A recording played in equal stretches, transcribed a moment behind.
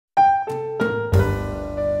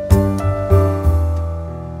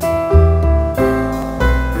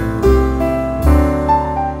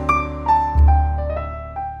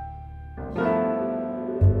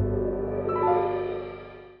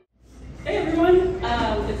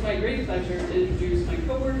my great pleasure to introduce my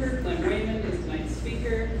coworker, Clint Wayman, as tonight's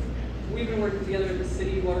speaker. We've been working together at the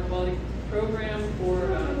City Water Quality Program for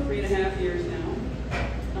 3.5 years now.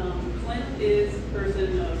 Clint is a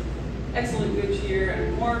person of excellent good cheer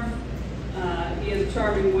and warmth. He has a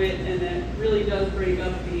charming wit, and that really does break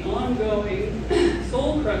up the ongoing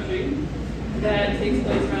soul-crushing that takes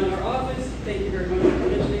place around our office. Thank you very much for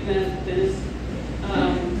mentioning that, Dennis.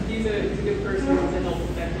 He's a good person to help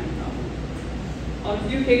with that kind of problem. On a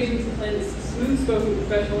few occasions, Clint's smooth-spoken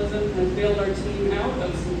professionalism has bailed our team out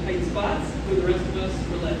of some tight spots when the rest of us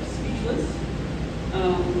were left speechless.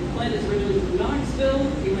 Clint is originally from Knoxville.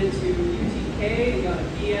 He went to UTK and got a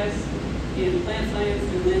BS in plant science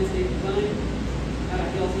and landscape design.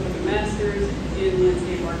 He also took a master's in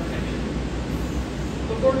landscape architecture.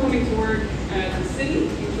 Before coming to work at the city,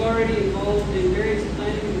 he was already involved in various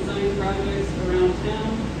planning and design projects around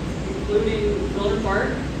town, including Miller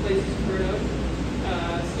Park, places you've heard of,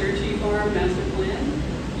 Sturgey Farm Master Plan,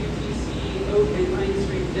 UTC Oak and Pine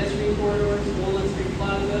Street pedestrian corridors, Walnut Street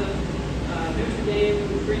Plaza, Notre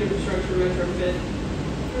Dame Freedom Structure retrofit.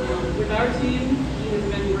 With our team, he has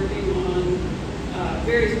been working on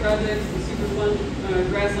various projects, the Superfund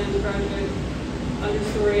Grasslands project,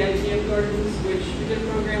 Understory IGM Gardens, which we did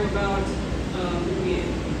a program about maybe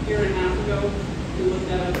a year and a half ago. You looked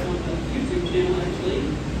that up on the YouTube channel, actually.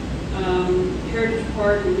 Heritage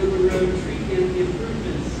Park and Goodwin Road tree canopy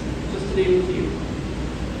improvements, just to name a few.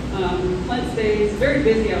 Clint stays very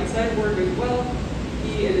busy outside work as well.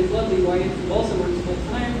 He and his lovely wife, who also works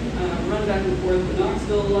full-time, run back and forth to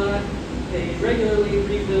Knoxville a lot. They regularly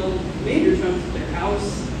rebuild major chunks of their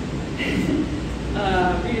house,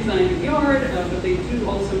 redesign the yard, but they do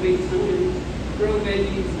also make time to grow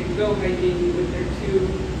veggies and go hiking with their 2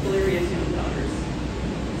 hilarious young daughters.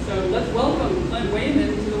 So let's welcome Clint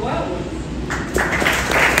Wayman to the Wild Ones.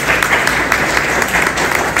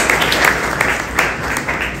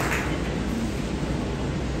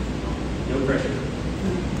 No pressure.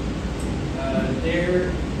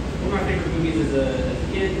 One of my favorite movies as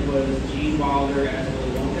a kid was Gene Wilder as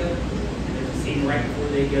Willy Wonka. And there's a scene right before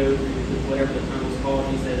they go through whatever the tunnel's called.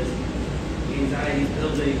 He says, "The anxiety's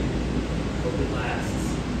building. Hope it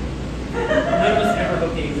lasts." None of us ever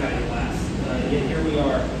hope the anxiety lasts. Yet here we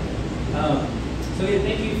are. So yeah,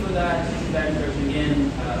 thank you for that introduction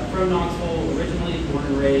again. From Knoxville, originally born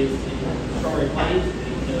and raised in Strawberry Plains.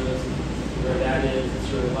 Anyone knows where that is?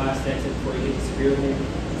 It's your last exit before you get to Spearville.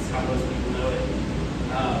 That's how most people know it.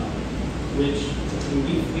 Which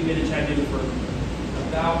we've been in Chattanooga for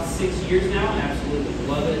about 6 years now, and absolutely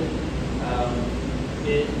love it.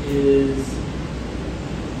 It is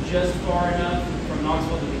just far enough from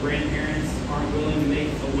Knoxville that the grandparents aren't willing to make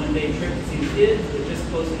a one-day trip to see the kids, but just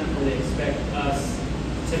close enough where they expect us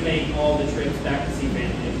to make all the trips back to see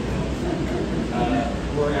family as well.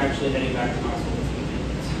 We're actually heading back to Knoxville this weekend.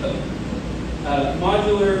 So,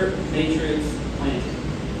 modular matrix planting.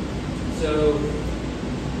 So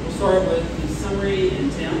we'll start with the summary,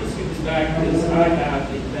 and Tim, I'm going to scoot this back because I have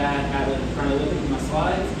a bad habit of trying to look at my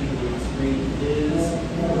slides, even though my screen is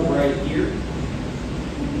right here.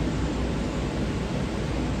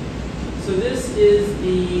 So this is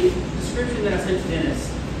the description that I sent to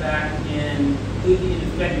Dennis back in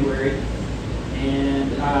February,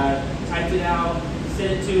 and I typed it out,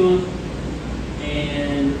 sent it to him,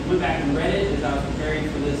 and went back and read it as I was preparing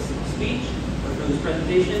for this speech, or for this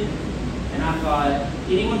presentation, and I thought,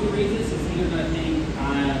 anyone who reads this is either going to think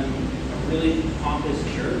I'm a really pompous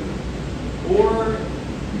jerk, or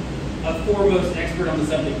a foremost expert on the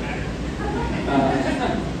subject matter.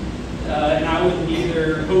 And I would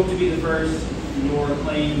neither hope to be the first nor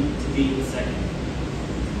claim to be the second.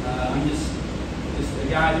 I'm just a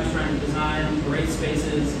guy who's trying to design great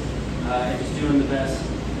spaces and just doing the best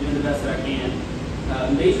that I can.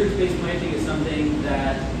 Matrix-based planting is something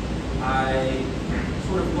that I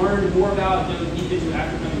sort of learned more about and dove deep into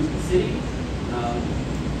after coming to the city.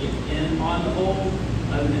 And on the whole,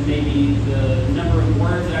 other than maybe the number of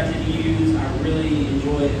words that I tend to use, I really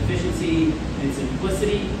enjoy efficiency and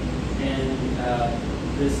simplicity. And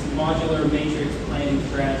this modular matrix planning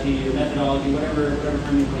strategy or methodology, whatever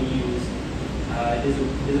term you want to use,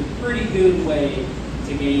 is a pretty good way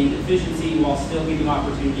to gain efficiency while still giving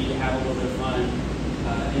opportunity to have a little bit of fun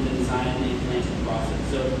in the design and planting process.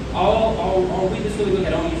 So I'll read this really quick. I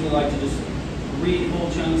don't usually like to just read whole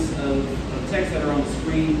chunks of text that are on the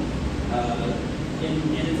screen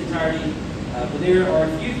in its entirety, but there are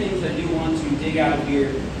a few things I do want to dig out of here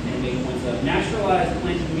and make points of. Naturalized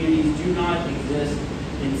planting communities do not exist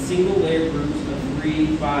in single layer groups of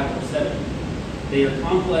 3, 5, or 7. They are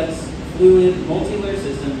complex, fluid, multi-layer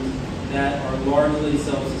systems that are largely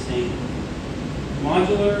self-sustaining.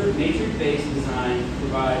 Modular, matrix-based design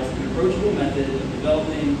provides an approachable method of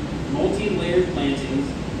developing multi-layered plantings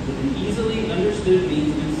with an easily understood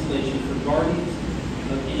means of installation for gardens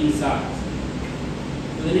of any size.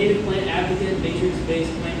 For the native plant advocate,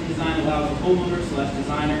 matrix-based plant design allows a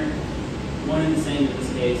homeowner/designer, one and the same in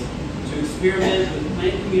this case, to experiment with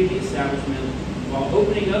plant community establishment while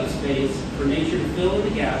opening up space for nature to fill in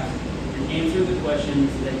the gaps and answer the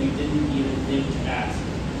questions that you didn't even think to ask.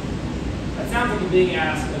 That sounds like a big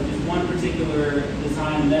ask of just one particular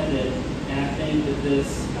design method, and I think that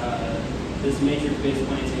this matrix-based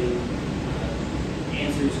planting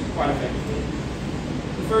answers quite effectively.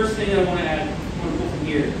 The first thing that I want to pull from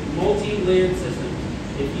here, multi-layered systems.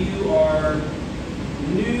 If you are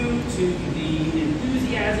new to the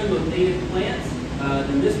enthusiasm of native plants,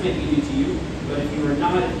 then this may be new to you. But if you are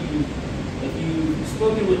not, if you've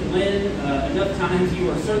spoken with Lynn enough times, you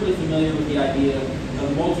are certainly familiar with the idea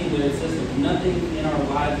of multi-layered systems. Nothing in our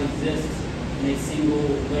lives exists in a single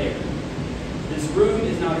layer. This room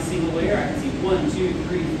is not a single layer. I can see 1, 2,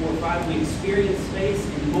 3, 4, 5. We experience space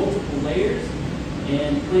in multiple layers,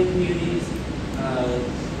 and plant communities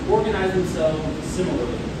organize themselves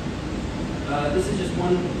similarly. This is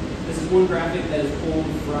one graphic that is pulled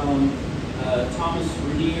from Thomas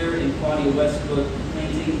Renier and Claudia West's book,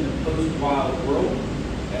 Planting in a Post-Wild World.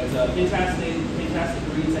 It's a fantastic read. It's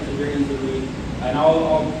actually very easy to read. And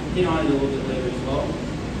I'll hit on it a little bit later as well.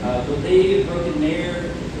 But they've broken their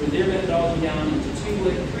methodology down into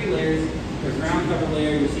 3 layers. There's ground cover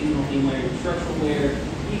layer, your seasonal theme layer, your structural layer.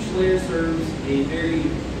 Each layer serves a very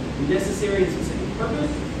necessary and specific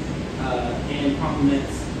purpose and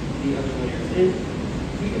complements the other layers.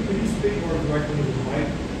 And could you speak more directly to the mic?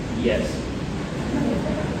 yes.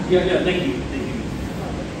 Yeah, thank you.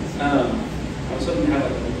 I was hoping to have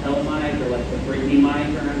like a lapel mic or like a breaking mic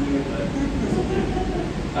around here,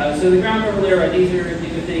 but so the ground cover layer, right, these are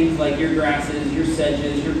things like your grasses, your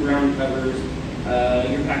sedges, your ground covers,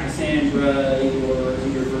 your pachysandra,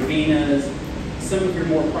 your verbenas, some of your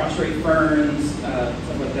more prostrate ferns,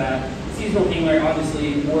 stuff like that. Seasonal theme layer,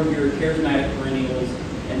 obviously, more of your charismatic perennials,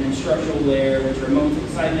 and then structural layer, which are moments of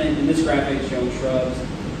excitement. In this graphic, showing shrubs,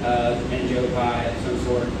 angiopi of some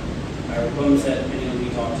sort, or bone set, depending on who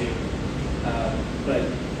you talk to. But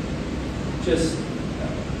just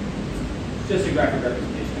a graphic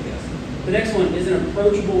representation, I guess. The next one is an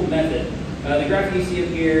approachable method. The graphic you see up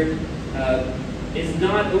here is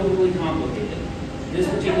not overly complicated. This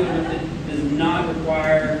particular method does not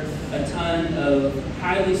require a ton of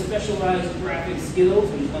highly specialized graphic skills,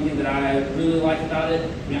 which is one thing that I really like about it.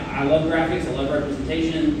 You know, I love graphics, I love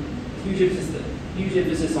representation, huge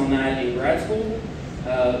emphasis on that in grad school.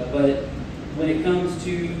 But when it comes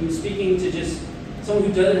to speaking to just someone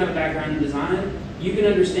who doesn't have a background in design, you can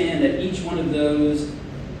understand that each one of those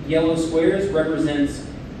yellow squares represents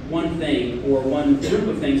one thing or one group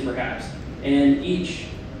of things perhaps, and each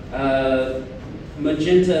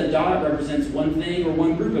magenta dot represents one thing or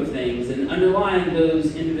one group of things, and underlying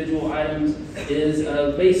those individual items is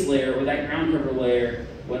a base layer or that ground cover layer,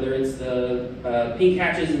 whether it's the pink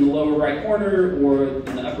hatches in the lower right corner or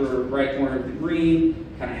in the upper right corner of the green,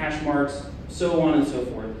 kind of hash marks, so on and so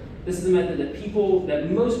forth. This is a method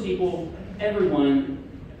that most people, everyone,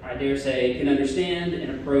 I dare say, can understand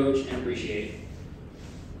and approach and appreciate.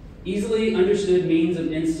 Easily understood means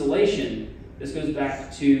of installation. This goes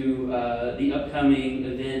back to the upcoming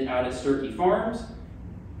event out at Sturkey Farms.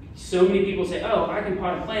 So many people say, oh, I can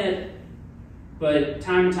pot a plant, but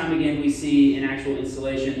time and time again we see in actual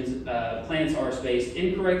installations, plants are spaced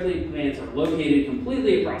incorrectly, plants are located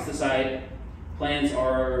completely across the site, plants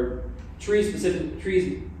are tree-specific,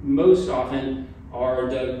 trees most often are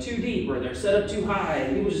dug too deep or they're set up too high,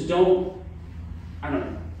 and people just don't, I don't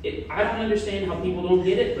know. I don't understand how people don't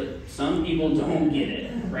get it, but some people don't get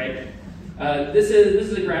it, right? This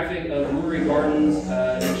is a graphic of Lurie Gardens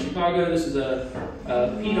in Chicago. This is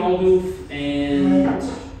a Pete Alhoof and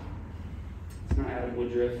it's not Adam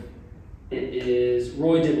Woodruff. It is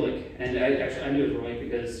Roy Diblick, and I knew it was Roy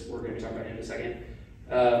because we're going to be talking about him in a second.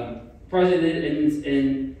 Project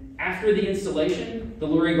and after the installation, the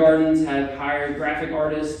Lurie Gardens have hired graphic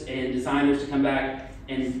artists and designers to come back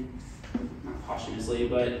and, not posthumously,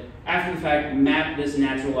 but after the fact, map this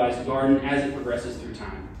naturalized garden as it progresses through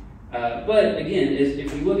time. But again,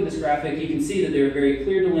 if you look at this graphic, you can see that there are very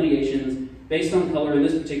clear delineations based on color. In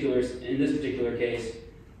this particular case,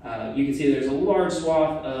 you can see there's a large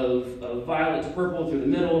swath of violet to purple through the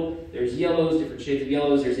middle. There's yellows, different shades of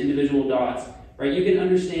yellows. There's individual dots. Right? You can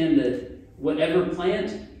understand that whatever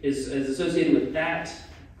plant is associated with that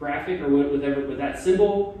graphic or with that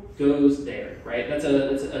symbol goes there. Right? That's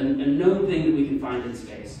a known thing that we can find in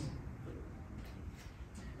space.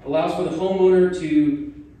 allows for the homeowner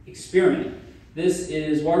to experiment. This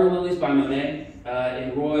is Water Lilies by Monet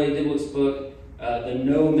in Roy Dibblick's book, The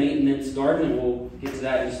No Maintenance Garden, and we'll get to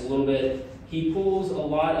that in just a little bit. He pulls a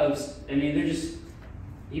lot of,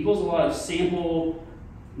 he pulls a lot of sample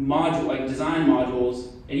design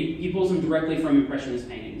modules, and he pulls them directly from Impressionist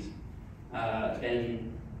paintings.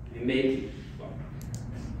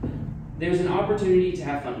 There's an opportunity to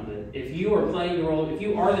have fun with it. If you are playing the role, if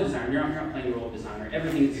you are the designer, you're not playing the role of designer,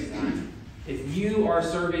 everything is design. If you are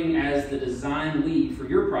serving as the design lead for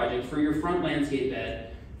your project, for your front landscape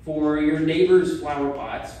bed, for your neighbor's flower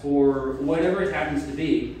pots, for whatever it happens to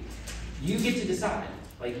be, you get to decide.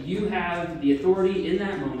 Like, you have the authority in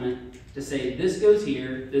that moment to say, this goes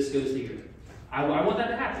here, this goes here. I want that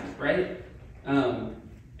to happen, right?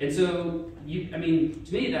 And so, to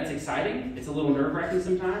me, that's exciting. It's a little nerve-wracking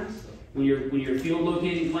sometimes when you're field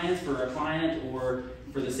locating plants for a client or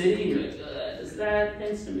for the city. You're like, does that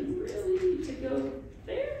instrument really need to go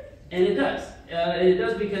there? And it does. And it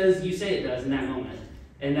does because you say it does in that moment.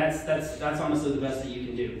 And that's honestly the best that you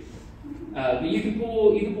can do. But you can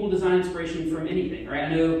pull design inspiration from anything, right?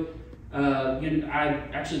 I know I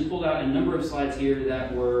actually pulled out a number of slides here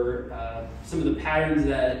that were some of the patterns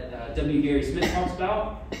that W. Gary Smith talks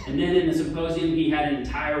about. And then in the symposium, he had an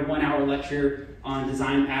entire 1-hour lecture on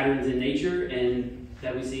design patterns in nature and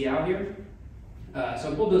that we see out here.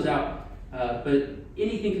 So I pulled those out. But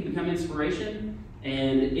anything can become inspiration,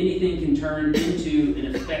 and anything can turn into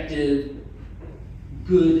an effective,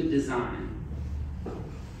 good design.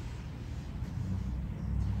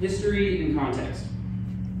 History and context.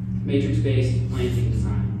 Matrix-based planting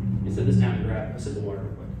design. Let me set this down and grab a sip of water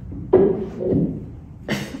real quick.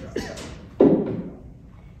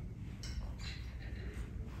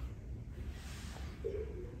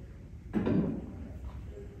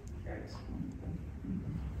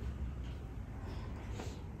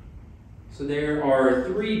 So there are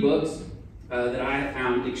 3 books that I have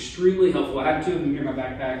found extremely helpful. I have 2 of them here in my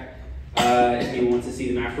backpack if anyone wants to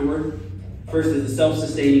see them afterward. First is The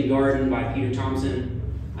Self-Sustaining Garden by Peter Thompson.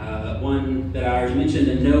 One that I already mentioned,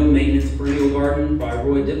 The No Maintenance Perennial Garden by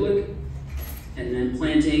Roy Dibblick. And then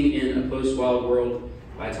Planting in a Post-Wild World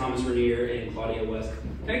by Thomas Rainier and Claudia West.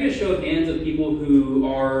 Can I get a show of hands of people who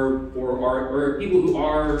are, or people who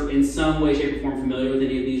are in some way, shape, or form familiar with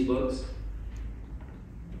any of these books?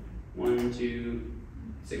 1, 2,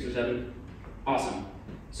 6 or 7. Awesome.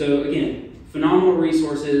 So again, phenomenal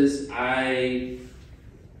resources. I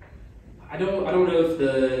don't know if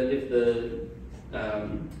the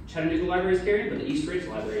Chattanooga Library is carrying, but the East Ridge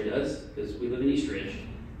Library does, because we live in East Ridge.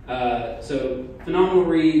 So phenomenal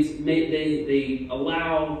reads. They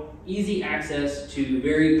allow easy access to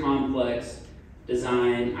very complex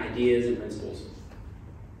design ideas and principles.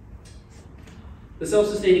 The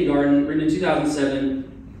Self-Sustaining Garden, written in 2007.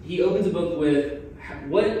 He opens the book with,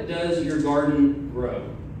 what does your garden grow?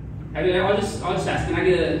 I'll just ask, can I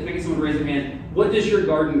get someone to raise their hand? What does your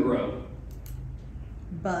garden grow?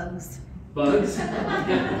 Bugs. Bugs?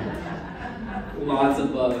 Lots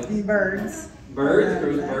of bugs. Birds. Birds,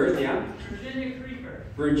 grows birds, yeah. Virginia creeper.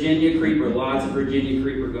 Virginia creeper, lots of Virginia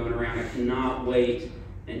creeper going around. I cannot wait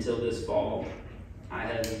until this fall. I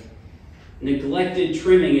have neglected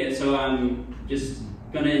trimming it, so I'm just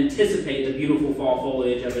going to anticipate the beautiful fall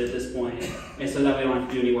foliage of it at this point, and so that way I don't have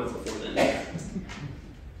to do any work before then.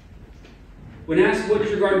 When asked what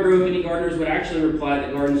does your garden grow, many gardeners would actually reply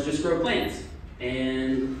that gardens just grow plants.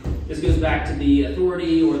 And this goes back to the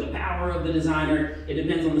authority or the power of the designer. It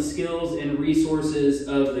depends on the skills and resources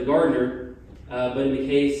of the gardener. But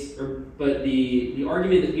the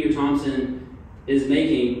argument that Peter Thompson is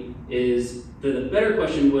making is that the better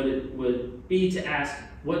question would be to ask,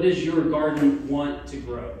 what does your garden want to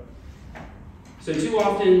grow? So too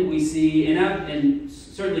often we see, and I'm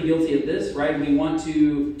certainly guilty of this, right? We want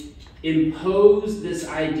to impose this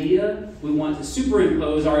idea. We want to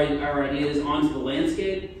superimpose our ideas onto the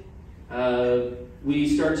landscape. We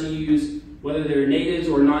start to use, whether they're natives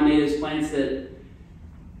or non-natives, plants that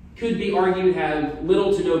could be argued have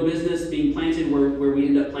little to no business being planted where we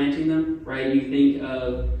end up planting them, right? You think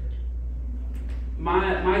of,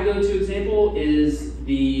 my go-to example is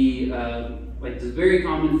this very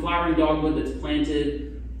common flowering dogwood that's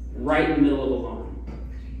planted right in the middle of a lawn.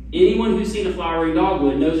 Anyone who's seen a flowering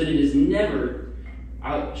dogwood knows that it is never,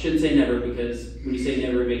 I shouldn't say never because when you say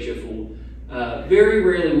never it makes you a fool. Very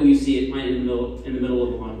rarely will you see it planted in the middle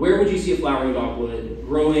of the lawn. Where would you see a flowering dogwood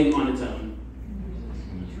growing on its own?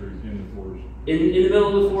 In the forest. In the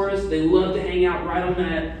middle of the forest. They love to hang out right on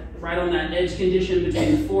that edge condition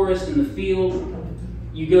between the forest and the field.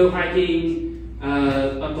 You go hiking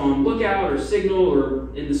up on Lookout or Signal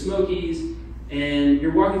or in the Smokies, And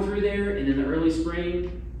you're walking through there, and in the early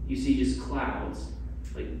spring, you see just clouds,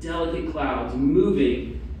 like delicate clouds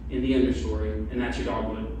moving in the understory, and that's your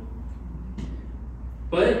dogwood.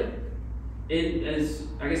 But as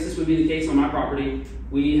I guess this would be the case on my property,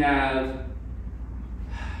 we have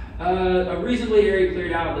a reasonably area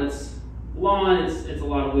cleared out that's lawn. It's a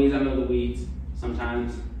lot of weeds. I know the weeds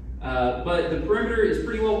sometimes. But the perimeter is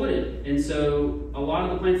pretty well wooded, and so a lot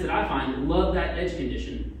of the plants that I find love that edge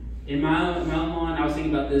condition. In my own lawn, I was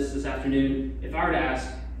thinking about this afternoon. If I were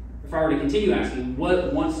to continue asking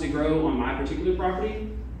what wants to grow on my particular property,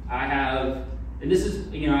 I have, and this is,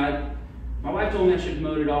 my wife told me I should have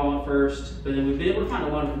mowed it all at first, but then we've been able to find a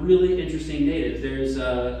lot of really interesting natives. There's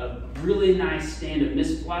a really nice stand of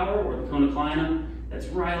mist flower, or the conoclinum, that's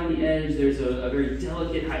right on the edge. There's a very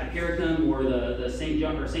delicate hypericum, or the St.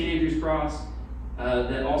 John or St. Andrew's cross,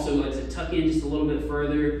 that also likes to tuck in just a little bit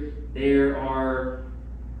further. There are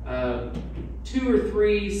 2 or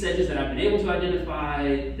 3 sedges that I've been able to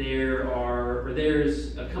identify.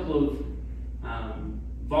 There's a couple of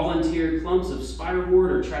volunteer clumps of spiderwort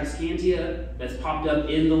or tradescantia that's popped up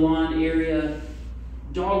in the lawn area.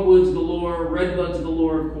 Dogwoods galore, redbuds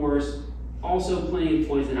galore, of course. Also plenty of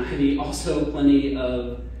poison ivy, also plenty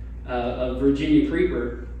of Virginia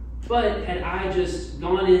creeper. But had I just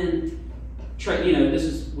gone in,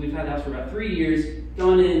 we've had the house for about 3 years,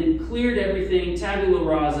 gone in, cleared everything, tabula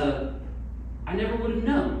rasa, I never would have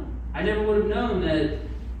known. I never would have known that,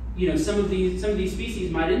 some of these species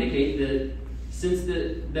might indicate that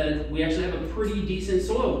that we actually have a pretty decent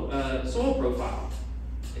soil profile.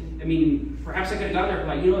 I mean, perhaps I could have got there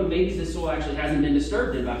like, maybe the soil actually hasn't been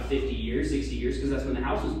disturbed in about 50 years, 60 years, because that's when the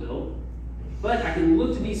house was built. But I can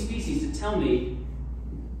look to these species to tell me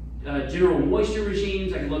general moisture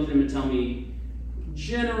regimes. I can look at them and tell me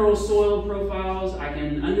general soil profiles. I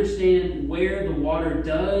can understand where the water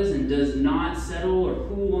does and does not settle or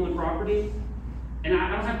pool on the property. And I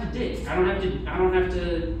don't have to dig. I don't have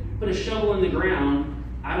to put a shovel in the ground.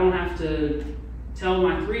 I don't have to tell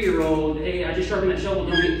my 3-year-old, hey, I just sharpened that shovel,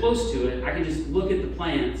 don't get close to it. I can just look at the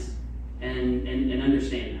plants and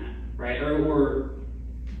understand that, right? Or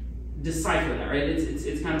decipher that, right?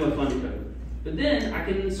 It's kind of a fun code. But then I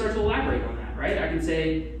can start to elaborate on that, right? I can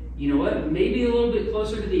say, you know what, maybe a little bit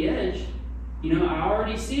closer to the edge, I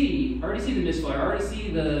already see the mistflower, I already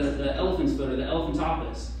see the elephant's foot or the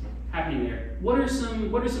elephantopas happening there. What are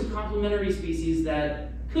some complementary species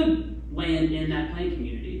that could land in that plant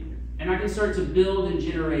community? And I can start to build and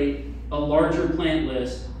generate a larger plant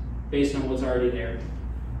list based on what's already there.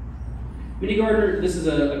 Many gardeners, this is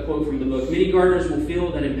a quote from the book, many gardeners will feel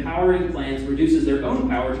that empowering plants reduces their own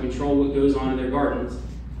power to control what goes on in their gardens.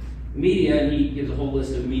 Media, and he gives a whole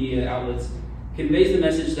list of media outlets, conveys the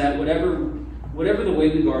message that whatever the way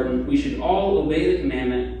we garden, we should all obey the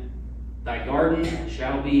commandment, thy garden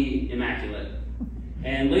shall be immaculate.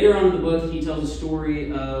 And later on in the book, he tells a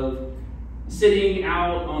story of sitting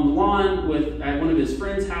out on the lawn at one of his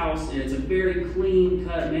friend's house, and it's a very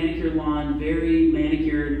clean-cut, manicured lawn, very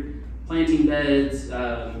manicured planting beds.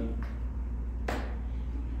 I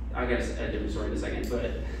got a different story in a second,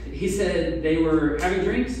 but he said they were having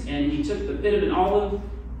drinks, and he took the pit of an olive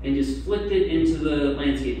and just flicked it into the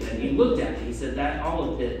landscape bed. He looked at me. He said that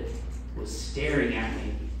olive pit was staring at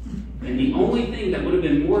me. And the only thing that would have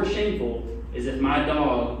been more shameful is if my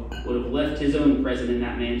dog would have left his own present in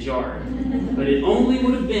that man's yard. But it only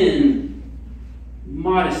would have been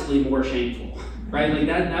modestly more shameful, right? Like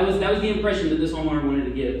that was the impression that this homeowner wanted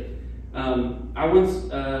to give. I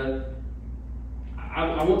won't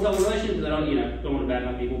tell the relation because I don't want to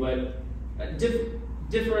badmouth people, but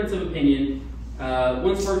difference of opinion.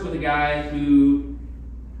 Once worked with a guy who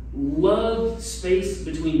loved space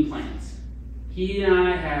between plants. He and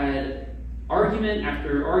I had argument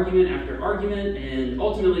after argument after argument, and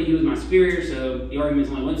ultimately he was my superior, so the arguments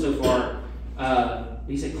only went so far.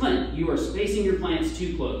 He said, Clint, you are spacing your plants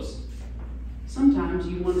too close. Sometimes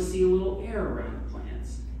you want to see a little air around the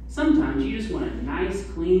plants. Sometimes you just want a nice,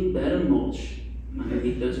 clean bed of mulch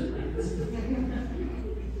underneath those plants.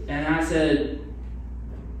 And I said,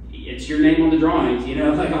 it's your name on the drawings,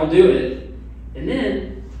 I'll do it. And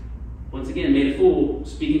then, once again, made a fool,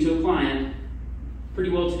 speaking to a client, pretty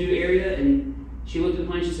well-to-do area, and she looked at the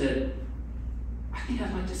plant and she said, I think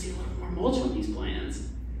I'd like to see a little more mulch on these plants.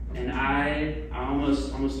 And I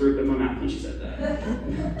almost threw up in my mouth when she said that.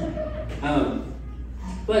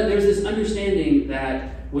 But there's this understanding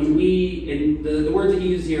that when we, in the words that he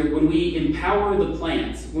uses here, when we empower the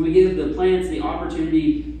plants, when we give the plants the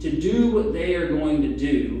opportunity to do what they are going to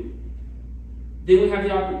do, then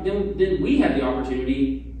we have the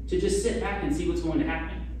opportunity to just sit back and see what's going to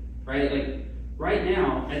happen, right? Like right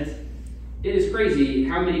now, it is crazy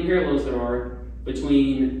how many parallels there are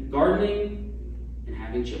between gardening and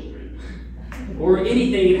having children, or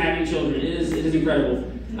anything and having children. It is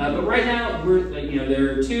incredible. But right now,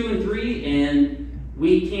 they're 2 and 3, and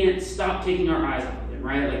we can't stop taking our eyes off of them,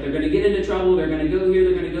 right? Like, they're going to get into trouble, they're going to go here,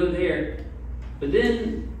 they're going to go there. But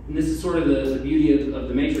then, and this is sort of the beauty of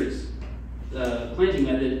the matrix planting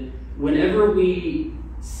method, whenever we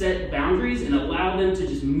set boundaries and allow them to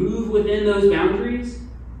just move within those boundaries,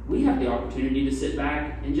 we have the opportunity to sit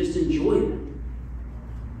back and just enjoy them.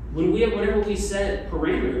 Whenever we set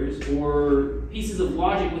parameters or pieces of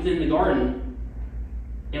logic within the garden,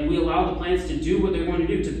 and we allow the plants to do what they're going to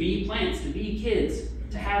do, to be plants, to be kids,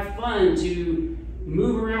 to have fun, to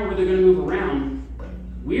move around where they're going to move around,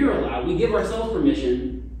 we give ourselves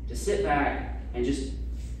permission to sit back and just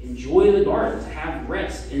enjoy the garden, to have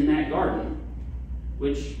rest in that garden,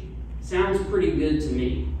 which sounds pretty good to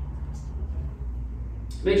me.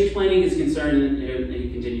 Matrix planting is concerned, and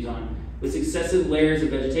he continues on, with successive layers of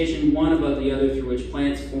vegetation, one above the other, through which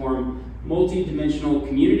plants form multi-dimensional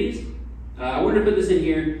communities. I wanted to put this in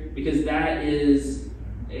here because that is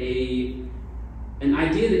an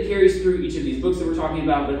idea that carries through each of these books that we're talking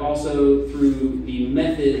about, but also through the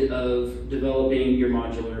method of developing your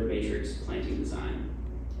modular matrix planting design.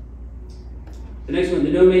 The next one,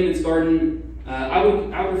 the no maintenance garden, I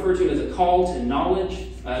would refer to it as a call to knowledge.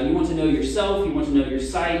 You want to know yourself, you want to know your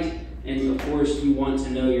site, and of course you want to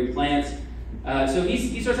know your plants. So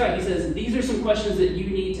he starts out, he says, these are some questions that you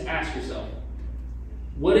need to ask yourself.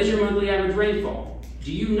 What is your monthly average rainfall?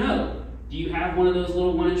 Do you know? Do you have one of those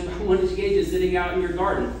little 1 inch by 1 inch gauges sitting out in your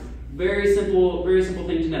garden? Very simple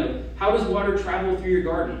thing to know. How does water travel through your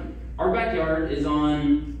garden? Our backyard is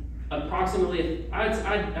on approximately, I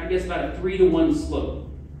guess about a 3-to-1 slope,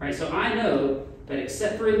 right? So I know that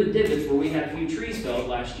except for in the divots where we had a few trees felled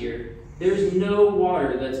last year, there's no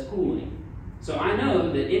water that's pooling. So I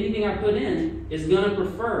know that anything I put in is going to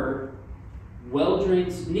prefer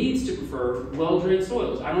needs to prefer well-drained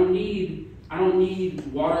soils. I don't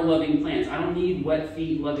need water-loving plants. I don't need wet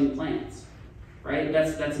feet-loving plants, right?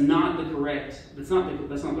 That's not the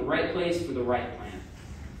right place for the right plant.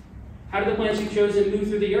 How do the plants you've chosen move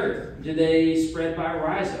through the earth? Do they spread by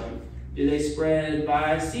rhizome? Do they spread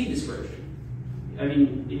by seed dispersion? I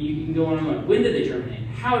mean, you can go on and on. When do they germinate?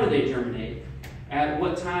 How do they germinate? At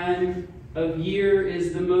what time of year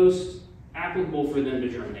is the most applicable for them to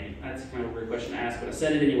germinate? That's kind of a weird question to ask, but I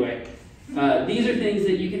said it anyway. These are things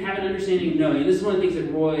that you can have an understanding of knowing. And this is one of the things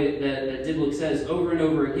that Dibblick says over and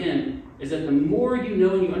over again, is that the more you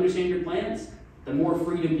know and you understand your plants, the more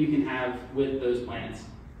freedom you can have with those plants.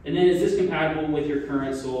 And then, is this compatible with your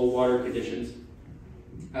current soil water conditions?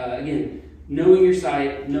 Again, knowing your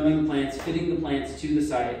site, knowing the plants, fitting the plants to the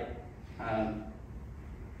site,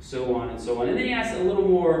 so on and so on. And then he asks a little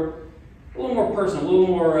more personal, a little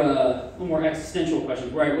more existential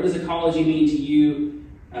questions. Right? What does ecology mean to you?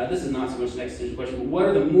 This is not so much an existential question, but what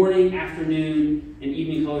are the morning, afternoon, and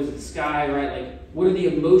evening colors of the sky? Right? Like, what are the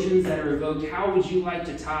emotions that are evoked? How would you like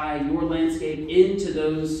to tie your landscape into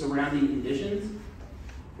those surrounding conditions?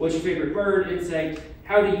 What's your favorite bird, insect?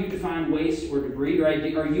 How do you define waste or debris?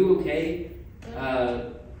 Right? Are you okay?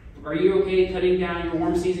 Are you okay cutting down your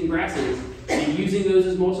warm season grasses and using those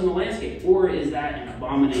as mulch in the landscape? Or is that an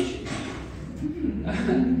abomination?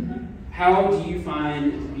 How do you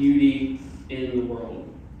find beauty in the world?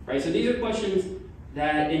 Right? So these are questions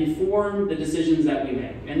that inform the decisions that we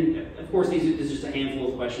make. And of course, this is just a handful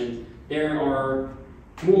of questions. There are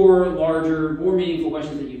larger, more meaningful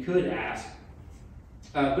questions that you could ask.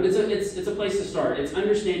 But it's a place to start. It's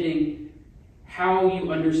understanding how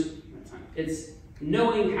you understand. It's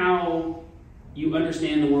knowing how you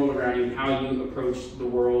understand the world around you and how you approach the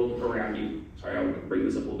world around you. Sorry, I'll bring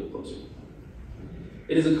this up a little bit closer.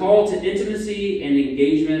 It is a call to intimacy and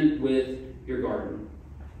engagement with your garden.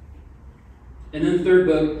 And then the third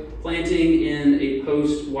book, Planting in a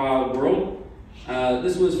Post-Wild World.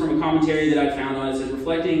 This was from a commentary that I found on it. It says,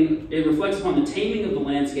 it reflects upon the taming of the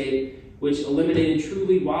landscape, which eliminated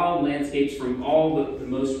truly wild landscapes from all the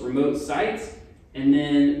most remote sites. And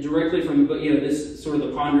then directly from this sort of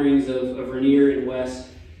the ponderings of Rainier and West.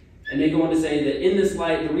 And they go on to say that in this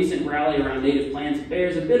light, the recent rally around native plants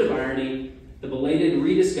bears a bit of irony. The belated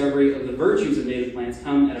rediscovery of the virtues of native plants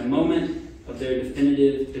come at a moment of their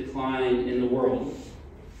definitive decline in the world.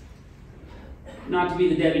 Not to be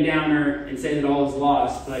the Debbie Downer and say that all is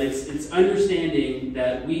lost, but it's understanding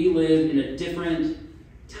that we live in a different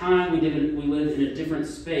time, we live in a different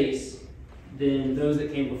space than those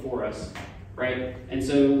that came before us, right? And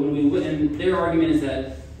so when we look, and their argument is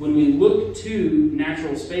that when we look to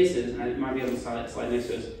natural spaces, and it might be on the slide next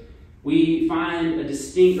to us, we find a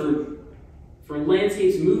distinct, or for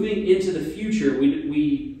landscapes moving into the future,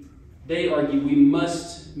 they argue we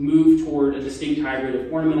must move toward a distinct hybrid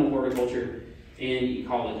of ornamental horticulture and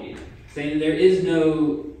ecology, saying that there is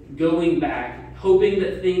no going back, hoping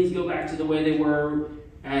that things go back to the way they were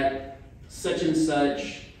at such and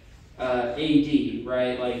such AD,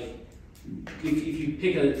 right? Like, if you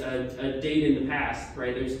pick a date in the past,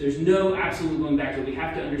 right, there's no absolute going back to it. We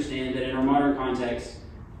have to understand that in our modern context,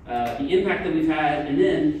 the impact that we've had, and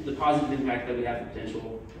then the positive impact that we have the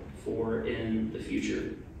potential for in the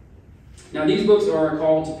future. Now, these books are a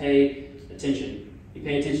call to pay attention. You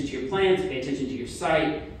pay attention to your plants, pay attention to your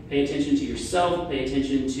site, pay attention to yourself, pay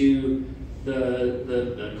attention to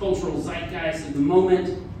the cultural zeitgeist of the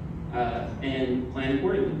moment, and plan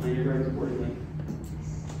accordingly, plan your gardens accordingly.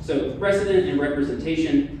 So, precedent and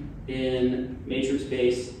representation in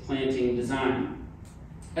matrix-based planting design.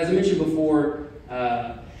 As I mentioned before,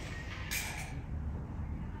 I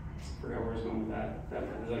forgot where I was going with that.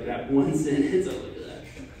 That was like that one sentence. I'll look at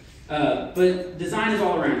that. But design is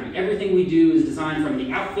all around you. Everything we do is designed, from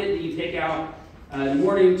the outfit that you pick out in the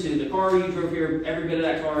morning to the car you drove here. Every bit of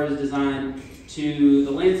that car is designed, to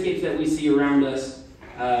the landscapes that we see around us.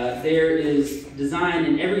 There is design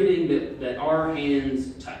in everything that our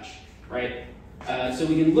hands touch, right? So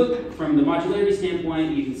we can look from the modularity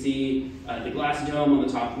standpoint. You can see the glass dome on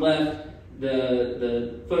the top left.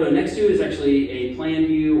 The photo next to it is actually a plan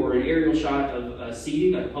view or an aerial shot of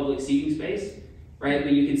seating, a public seating space, right?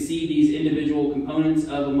 But you can see these individual components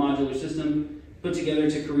of a modular system put together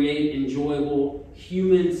to create enjoyable,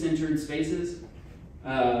 human-centered spaces.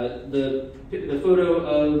 The photo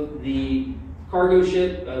of the cargo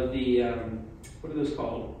ship, of the, what are those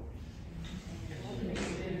called?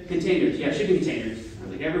 Containers, yeah, shipping containers.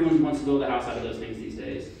 Like, everyone wants to build a house out of those things these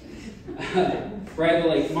days. Right, but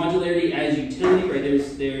like modularity as utility, right?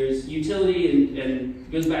 There's utility,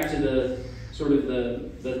 and goes back to the sort of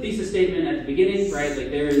the thesis statement at the beginning, right? Like,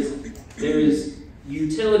 there is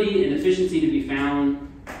utility and efficiency to be found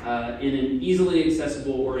in an easily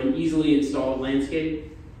accessible or an easily installed landscape,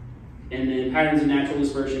 and then patterns of natural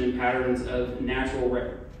dispersion and patterns of natural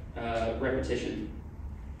repetition.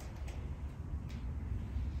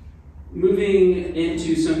 Moving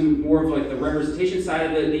into some more of like the representation side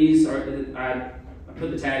of it, these are, I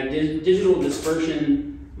put the tag digital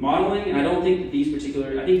dispersion modeling, and I don't think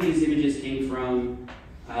that I think these images came from,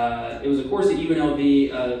 it was a course at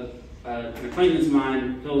UNLV, an acquaintance of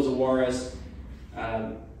mine, Phil Zawaris,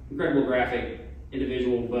 incredible graphic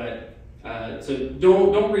individual, but so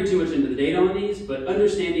don't read too much into the data on these, but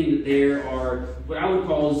understanding that there are what I would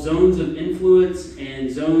call zones of influence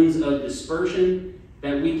and zones of dispersion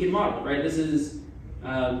that we can model, right? This is,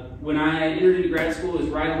 when I entered into grad school, it was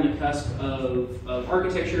right on the cusp of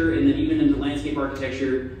architecture, and then even into landscape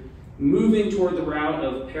architecture, moving toward the route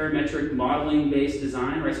of parametric modeling-based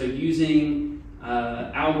design, right? So using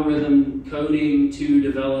algorithm coding to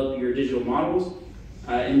develop your digital models,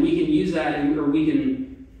 and we can use that, I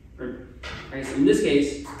guess in this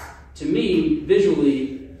case, to me,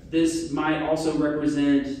 visually, this might also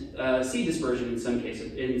represent seed dispersion in some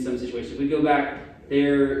cases, in some situations. If we go back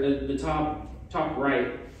there at the top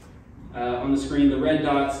right on the screen, the red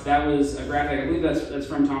dots, that was a graphic, I believe that's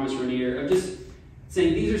from Thomas Rainier, of just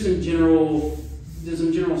saying these are some general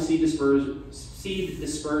seed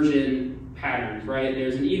dispersion patterns, right?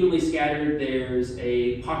 There's an evenly scattered, there's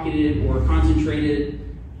a pocketed or concentrated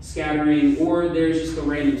scattering, or there's just a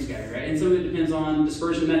random scatter, right? And some of it depends on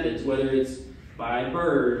dispersion methods, whether it's by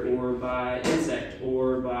bird, or by insect,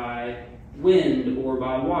 or by wind, or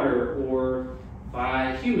by water, or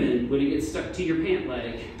by human when it gets stuck to your pant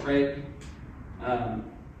leg, right?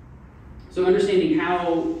 So understanding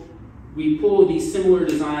how we pull these similar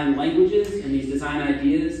design languages and these design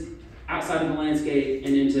ideas outside of the landscape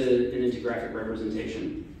and into graphic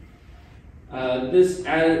representation. This,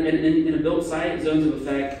 in a built site, zones of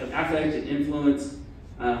affect and influence.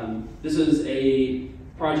 This is a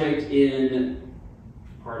project in,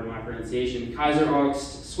 pardon my pronunciation,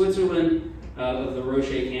 Kaiser-Augst, Switzerland, of the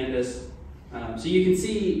Rocher campus. So you can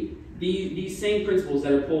see these same principles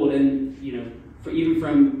that are pulled in, even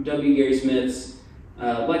from W. Gary Smith's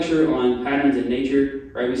lecture on patterns in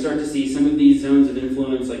nature, right? We start to see some of these zones of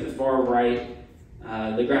influence, like the far right,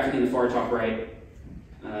 the graphic in the far top right,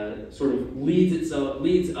 sort of leads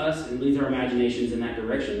us and leads our imaginations in that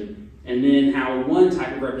direction. And then how one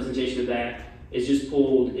type of representation of that is just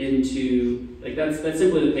pulled into, like, that's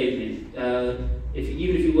simply the pavement.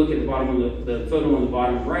 Even if you look at the bottom of the photo on the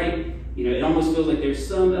bottom right, it almost feels like there's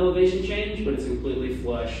some elevation change, but it's a completely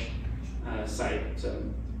flush site. So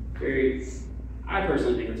I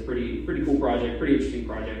personally think it's a pretty cool project, pretty interesting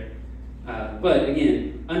project. But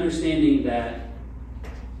again, understanding that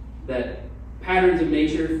patterns of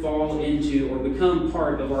nature fall into or become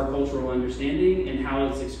part of our cultural understanding and how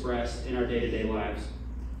it's expressed in our day-to-day lives.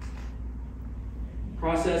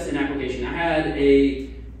 Process and application. I had a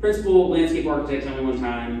principal landscape architect tell me one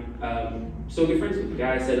time, so good friends with the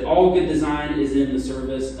guy, said all good design is in the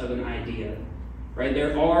service of an idea, right?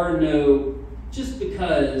 There are no just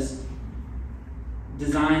because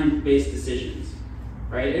design-based decisions,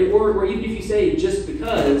 right? Or even if you say just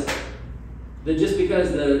because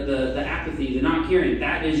the apathy, the not caring,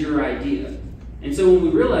 that is your idea. And so when we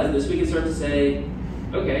realize this, we can start to say,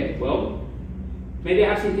 okay, well, maybe I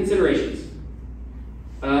have some considerations.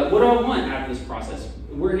 What do I want out of this process?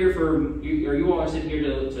 We're here or you all are sitting here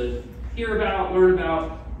to hear about, learn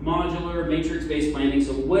about modular, matrix-based planting.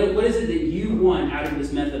 So what is it that you want out of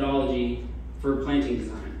this methodology for planting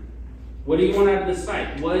design? What do you want out of this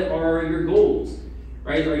site? What are your goals,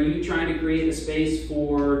 right? Are you trying to create a space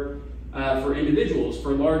for individuals,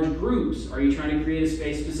 for large groups? Are you trying to create a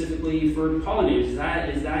space specifically for pollinators?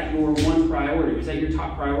 Is that your one priority? Is that your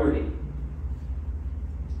top priority?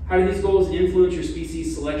 How do these goals influence your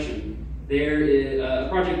species selection? There is a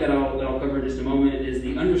project that I'll cover in just a moment is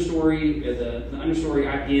the understory, the understory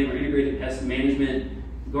IPM or integrated pest management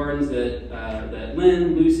gardens that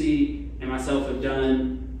Lynn, Lucy, and myself have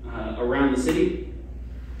done around the city.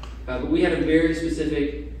 But we had a very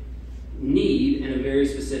specific need and a very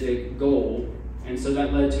specific goal, and so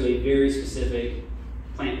that led to a very specific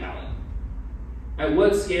plant palette. At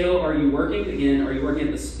what scale are you working? Again, are you working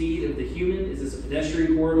at the speed of the human? Is this a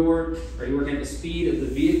pedestrian corridor? Are you working at the speed of the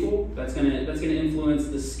vehicle? That's gonna influence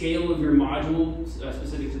the scale of your module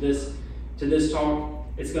specific to this talk.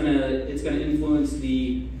 It's gonna influence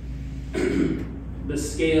the the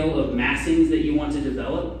scale of massings that you want to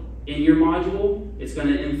develop in your module. It's going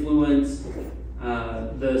to influence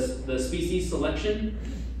the species selection,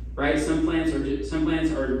 right? Some plants are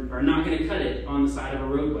not going to cut it on the side of a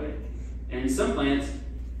roadway, and some plants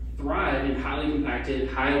thrive in highly compacted,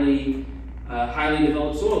 highly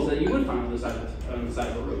developed soils that you would find on the side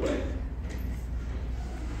of a roadway.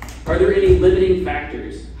 Are there any limiting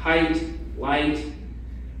factors? Height, light,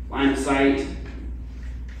 line of sight.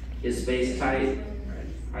 Is space tight?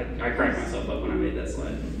 I cracked myself up when I made that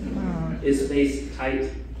slide. Is space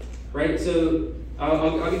tight? Right, so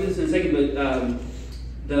I'll get to this in a second, but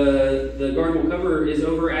the garden we'll cover is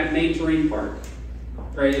over at Main Terrain Park.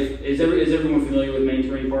 Right, is everyone familiar with Main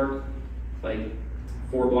Terrain Park? Like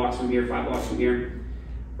 4 blocks from here, 5 blocks from here.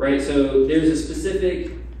 Right, so there's a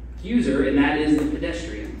specific user, and that is the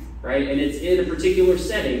pedestrian, right? And it's in a particular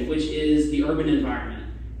setting, which is the urban environment.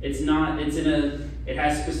 It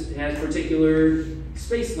has particular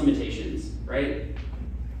space limitations, right?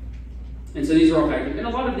 And so these are all factors. And a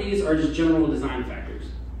lot of these are just general design factors.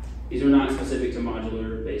 These are not specific to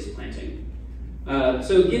modular-based planting.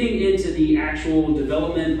 So getting into the actual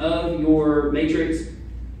development of your matrix,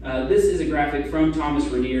 this is a graphic from Thomas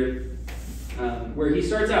Rainier, where he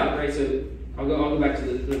starts out, right? So I'll go back to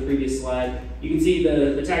the previous slide. You can see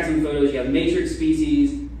the tags and photos. You have matrix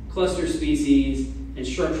species, cluster species, and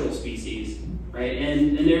structural species, right?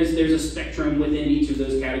 And there's a spectrum within each of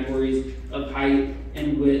those categories of height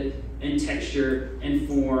and width and texture and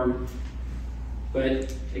form.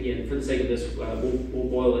 But again, for the sake of this, we'll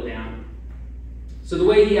boil it down. So the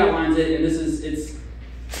way he outlines it, and it's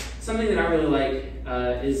something that I really like,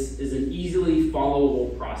 is an easily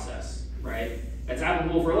followable process, right? It's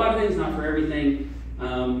applicable for a lot of things, not for everything.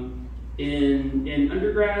 In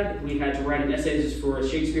undergrad, we had to write an essay. This was for a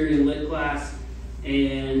Shakespearean lit class,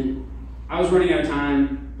 and I was running out of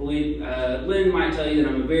time. Lynn might tell you that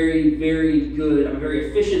I'm a very, very good, I'm a very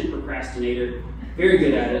efficient procrastinator, very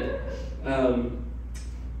good at it,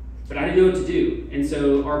 but I didn't know what to do. And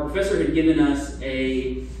so our professor had given us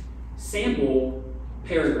a sample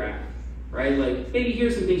paragraph, right? Like, maybe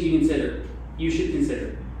here's some things you should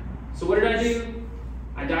consider. So what did I do?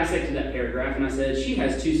 I dissected that paragraph and I said, she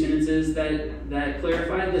has 2 sentences that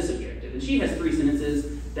clarify this objective, and she has 3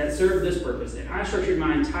 sentences that serve this purpose. And I structured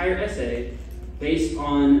my entire essay based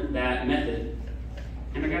on that method,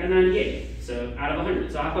 and I got a 98, so out of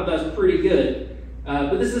 100. So I thought that was pretty good.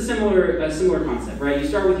 But this is a similar concept, right? You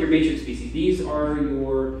start with your matrix species. These are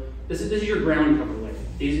this is your ground cover layer.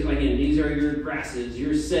 These are your grasses,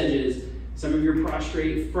 your sedges, some of your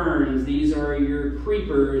prostrate ferns. These are your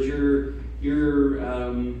creepers, your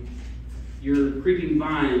creeping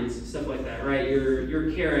vines, stuff like that, right? Your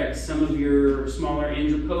carex, some of your smaller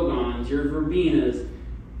andropogons, your verbenas,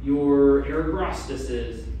 your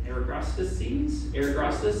eragrostices,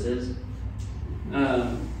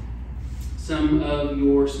 some of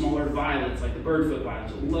your smaller violets, like the birdfoot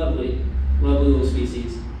violets, lovely. Lovely little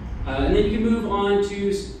species. And then you can move on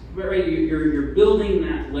to, right, you're building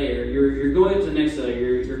that layer. You're going up to the next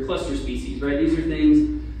layer, your cluster species, right? These are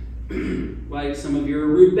things like some of your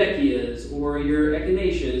rudbeckias or your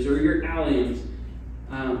echinaceas or your alliums.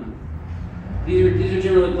 These are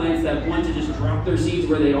generally plants that want to just drop their seeds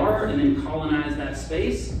where they are and then colonize that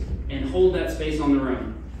space and hold that space on their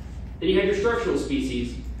own. Then you have your structural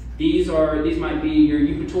species. These might be your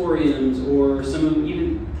eupatoriums, or some of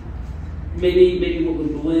even maybe what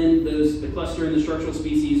would blend the cluster and the structural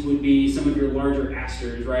species would be some of your larger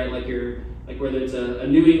asters, right? Like whether it's a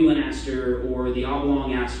New England aster or the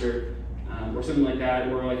oblong aster, or something like that,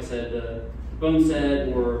 or like I said, the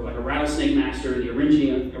boneset, or like a rattlesnake master, the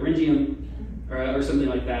eryngium, or something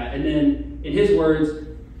like that. And then, in his words,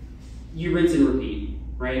 you rinse and repeat,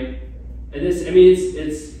 right? And this, I mean,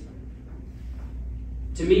 it's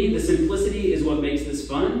to me, the simplicity is what makes this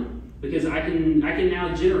fun, because I can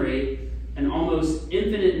now generate an almost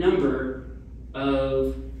infinite number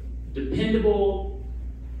of dependable,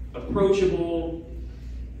 approachable,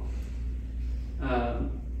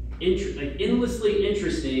 endlessly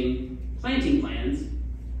interesting planting plans,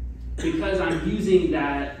 because I'm using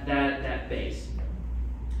that base.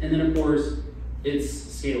 And then of course, it's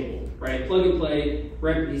scalable, right? Plug and play.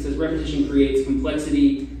 He says repetition creates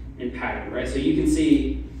complexity and pattern, right? So you can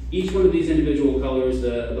see each one of these individual colors,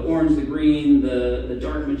 the orange, the green, the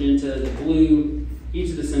dark magenta, the blue,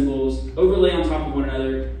 each of the symbols overlay on top of one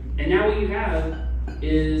another. And now what you have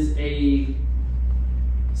is a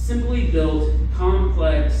simply built,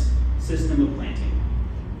 complex system of planting.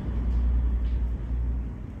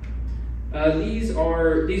 These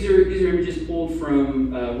are images pulled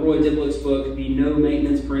from Roy Diblick's book, The No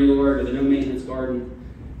Maintenance Perennial Garden, or The No Maintenance Garden.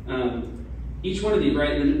 Each one of these,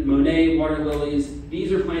 right, the Monet, water lilies,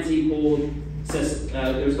 these are plants he pulled. There's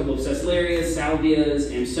a couple of Cecilarias,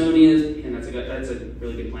 Salvias, Amsonias, and that's a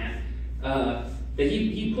really good plant. That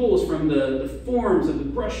he pulls from the forms of the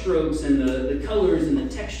brush strokes and the colors and the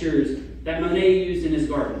textures that Monet used in his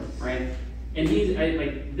garden, right? And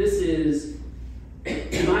this is,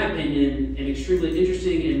 in my opinion, an extremely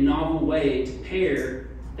interesting and novel way to pair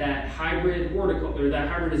that hybrid horticulture, or that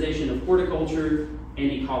hybridization of horticulture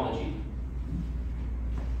and ecology.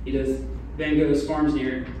 He does Van Gogh's farms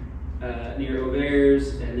near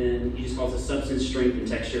Auvers, and then he just calls it substance, strength, and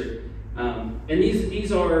texture. And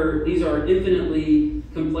these are infinitely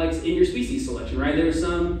complex in your species selection, right?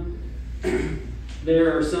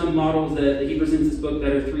 There are some models that he presents in this book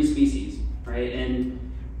that are 3 species, right? And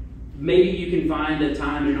maybe you can find a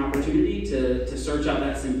time and an opportunity to search out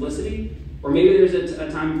that simplicity, or maybe there's a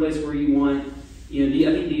time and place where you want, I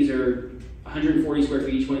think these are 140 square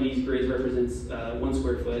feet. Each one of these grids represents 1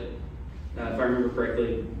 square foot, if I remember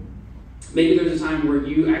correctly. Maybe there's a time where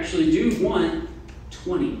you actually do want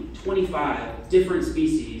 20, 25 different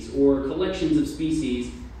species or collections of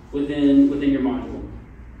species within your module.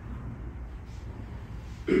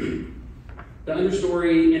 The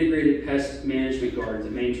understory integrated pest management gardens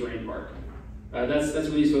at Maine Terrain Park. That's where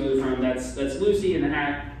these photos are from. That's Lucy in the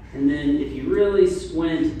hat. And then if you really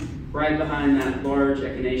squint right behind that large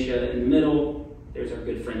echinacea in the middle, there's our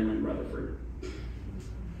good friend Lynn Rutherford.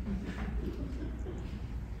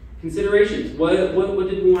 Considerations. What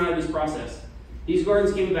did we want out of this process? These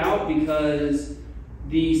gardens came about because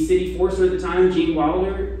the city forester at the time, Gene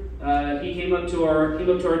Wilder, he came up to our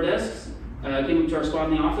desks, came up to our spot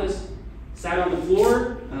in the office, sat on the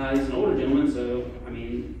floor. He's an older gentleman, so I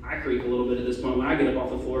mean, I creep a little bit at this point when I get up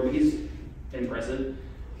off the floor, but he's impressive.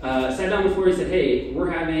 Sat down on the floor and said, hey, we're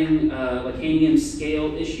having a Lacanian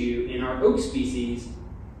scale issue in our oak species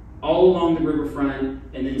all along the riverfront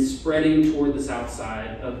and then spreading toward the south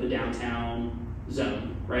side of the downtown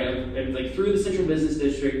zone, right? Like through the central business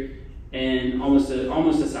district and almost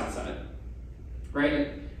the south side, right?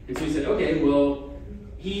 And so he said, okay, well,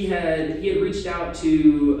 he had reached out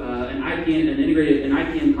to an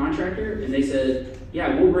IPM contractor, and they said,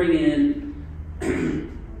 yeah, we'll bring in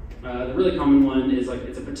the really common one is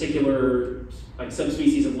it's a particular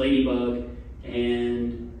subspecies of ladybug,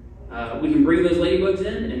 and we can bring those ladybugs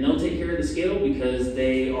in, and they'll take care of the scale because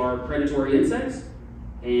they are predatory insects,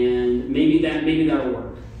 and maybe that'll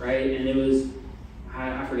work, right? And it was,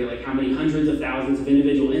 I forget how many hundreds of thousands of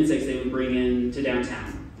individual insects they would bring in to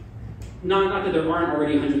downtown. Not that there aren't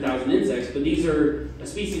already 100,000 insects, but these are a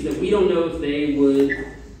species that we don't know if they would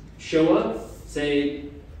show up, say,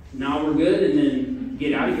 nah, we're good, and then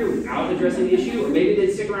get out of here without addressing the issue, or maybe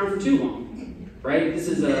they'd stick around for too long, right? This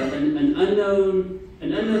is an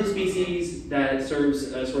unknown species that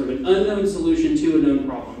serves as sort of an unknown solution to a known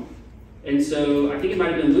problem. And so I think it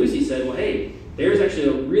might have been Lucy said, well, hey, there's actually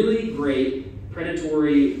a really great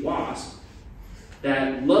predatory wasp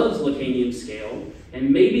that loves Lacanium scale, and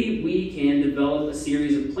maybe we can develop a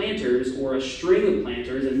series of planters or a string of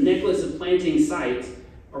planters, a necklace of planting sites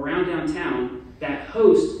around downtown that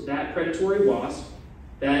host that predatory wasp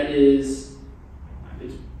that is,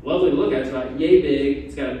 it's lovely to look at, it's about yay big,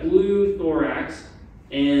 it's got a blue thorax,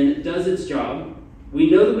 and does its job. We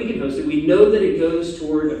know that we can host it. We know that it goes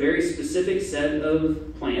toward a very specific set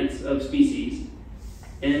of plants, of species,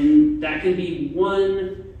 and that can be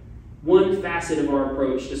one facet of our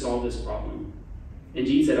approach to solve this problem. And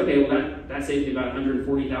Gene said, okay, well that saves me about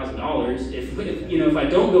 $140,000 if I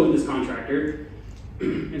don't go with this contractor.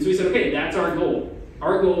 And so we said, okay, that's our goal.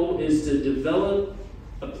 Our goal is to develop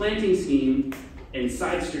a planting scheme and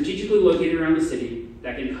sites strategically located around the city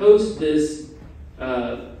that can host this.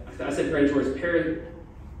 I said predatory.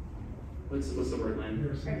 What's the word,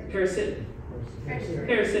 Lynn? Parasitic.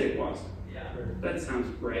 Parasitic wasp. Yeah, that sounds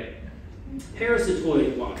right.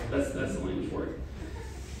 Parasitoid wasp. That's the language for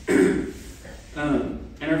it.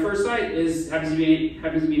 And our first site happens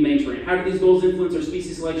to be main terrain. How do these goals influence our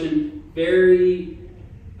species selection? Very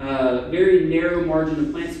narrow margin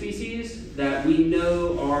of plant species that we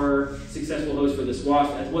know are successful hosts for this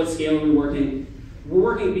wasp. At what scale are we working?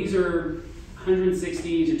 These are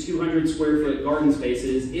 160 to 200 square foot garden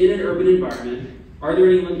spaces in an urban environment. Are there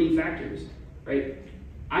any limiting factors, right?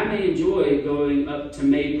 I may enjoy going up to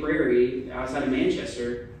May Prairie outside of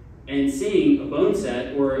Manchester and seeing a bone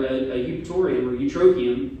set or a eupatorium or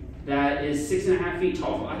eutrochium that is 6.5 feet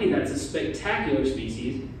tall. I think that's a spectacular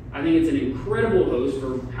species. I think it's an incredible host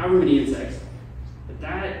for however many insects. But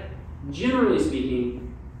that, generally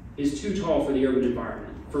speaking, is too tall for the urban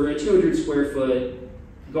environment, for a 200 square foot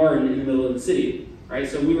garden in the middle of the city, right?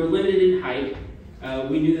 So we were limited in height.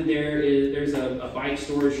 We knew that there's a bike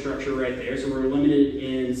storage structure right there, so we're limited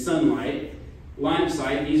in sunlight. Line of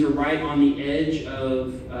sight, these are right on the edge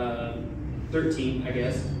of 13th, I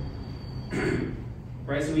guess.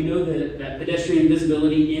 Right, so we know that pedestrian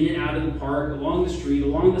visibility in and out of the park, along the street,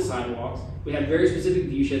 along the sidewalks. We have very specific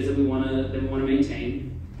view sheds that we want to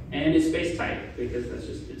maintain, and it's space tight because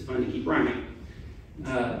it's fun to keep rhyming.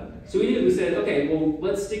 So we said, okay, well,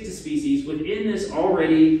 let's stick to species within this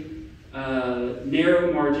already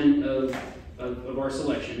narrow margin of our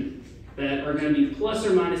selection that are going to be plus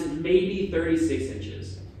or minus maybe 36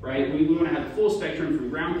 inches, right? We want to have a full spectrum from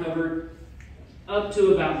ground cover up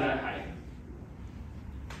to about that height.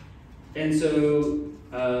 And so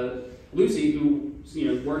Lucy, who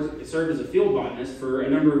served as a field botanist for a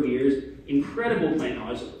number of years, incredible plant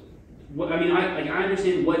knowledge. I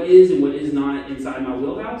understand what is and what is not inside my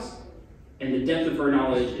wheelhouse, and the depth of her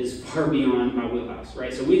knowledge is far beyond my wheelhouse,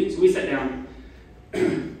 right? So we sat down.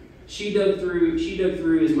 She dug through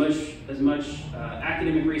as much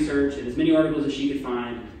academic research and as many articles as she could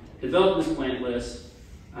find, developed this plant list,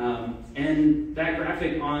 and that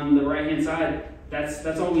graphic on the right-hand side,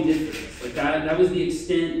 that's all we did for this. Like that was the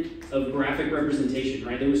extent of graphic representation,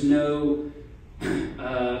 right? There was no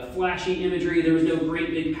flashy imagery. There was no great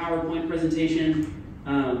big PowerPoint presentation.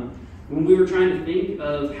 When we were trying to think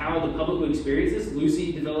of how the public would experience this,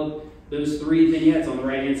 Lucy developed those 3 vignettes on the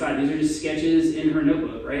right-hand side. These are just sketches in her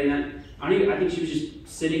notebook, right? And I think she was just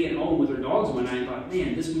sitting at home with her dogs one night and thought,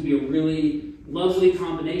 man, this would be a really lovely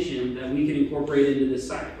combination that we could incorporate into this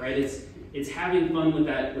site, right? It's having fun with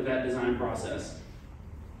that design process.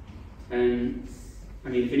 And I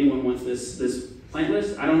mean, if anyone wants this plant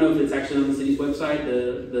list, I don't know if it's actually on the city's website,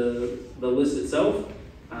 the list itself,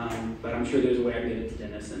 but I'm sure there's a way I can get it to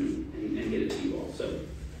Dennis and get it to you all.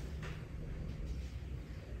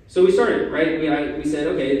 So we started, right? We said,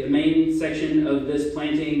 okay, the main section of this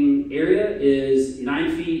planting area is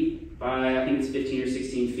 9 feet by, I think it's 15 or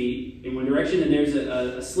 16 feet in one direction, and there's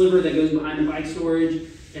a sliver that goes behind the bike storage,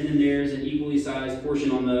 and then there's an equally sized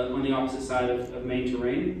portion on the opposite side of main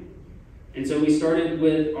terrain. And so we started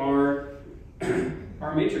with our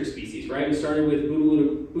matrix species, right? We started with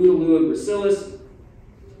Modular gracilis,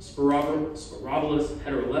 Spirobolus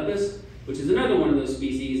heterolepis, which is another one of those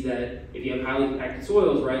species that if you have highly compacted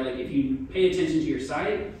soils, right, like if you pay attention to your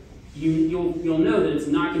site, you'll know that it's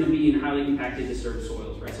not going to be in highly compacted disturbed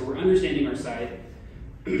soils, right? So we're understanding our site.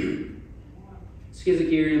 Schizocerium,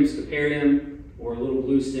 Scoparium, or a little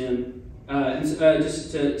blue stem.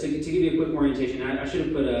 Just to give you a quick orientation, I should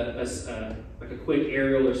have put a quick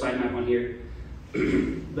aerial or site map on here.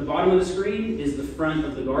 The bottom of the screen is the front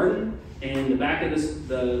of the garden, and the back of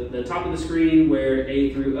the top of the screen, where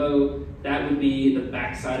A through O, that would be the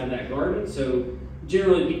back side of that garden. So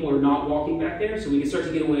generally people are not walking back there, so we can start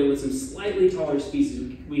to get away with some slightly taller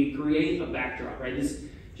species. We create a backdrop, right? This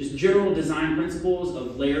just general design principles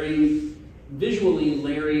of visually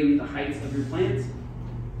layering the heights of your plants.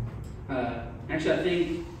 Actually, I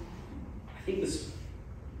think the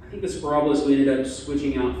Sporobolus we ended up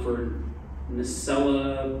switching out for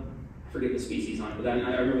Nacella. I forget the species on it, but I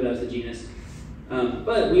remember that was the genus.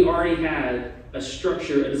 But we already had a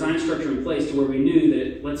design structure in place to where we knew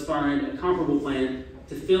that let's find a comparable plant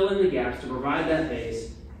to fill in the gaps to provide that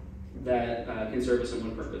base that can serve us in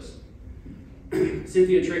one purpose.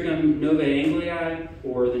 Cynthia trichum novae anglii,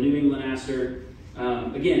 or the New England aster.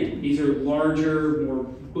 Again, these are larger, more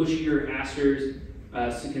bushier asters.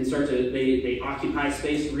 So can start to, they occupy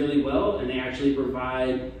space really well, and they actually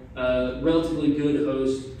provide a relatively good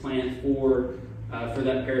host plant for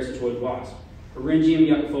that parasitoid wasp. Orangium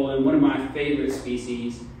yuccifolium, one of my favorite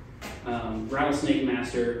species, rattlesnake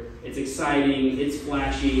master. It's exciting, it's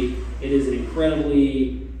flashy, it is an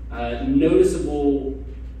incredibly noticeable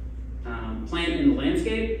plant in the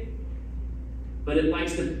landscape, but it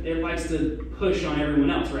likes to push on everyone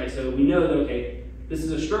else, right? So we know that, okay, this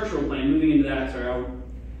is a structural plant. Moving into that,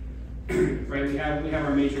 right? We have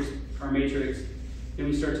our matrix, then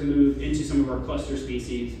we start to move into some of our cluster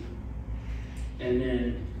species, and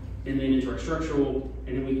then into our structural,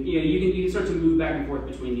 and then you can start to move back and forth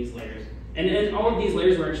between these layers. And all of these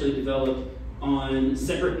layers were actually developed on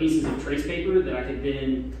separate pieces of trace paper that I could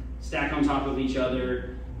then stack on top of each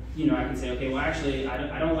other. I can say, okay, well, actually,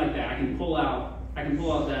 I don't like that. I can pull out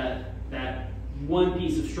that one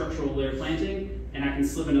piece of structural layer planting, and I can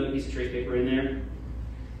slip another piece of trace paper in there.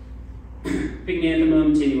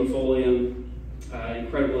 Pycnanthemum tenuifolium,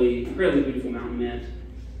 incredibly beautiful mountain mint.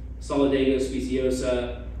 Solidago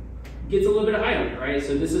speciosa gets a little bit of height on it, right?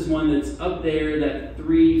 So this is one that's up there, that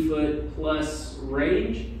 3 foot plus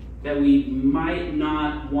range that we might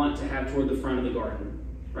not want to have toward the front of the garden,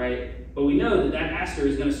 right? But we know that aster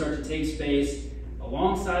is going to start to take space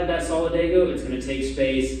alongside that solidago. It's going to take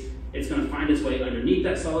space. It's going to find its way underneath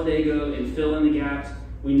that solidago and fill in the gaps.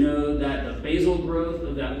 We know that the basal growth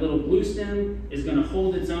of that little blue stem is going to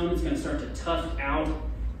hold its own. It's going to start to tuft out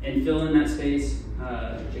and fill in that space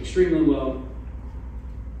extremely well.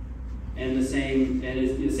 And the same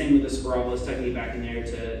with the Sporobolus, tucking it back in there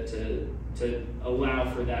to allow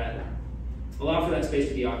for that space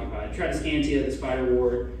to be occupied. Tradescantia, the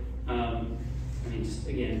spiderwort. Just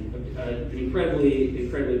again, an incredibly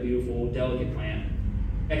beautiful, delicate plant.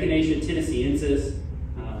 Echinacea tennesseeensis.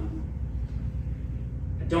 I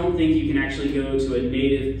don't think you can actually go to a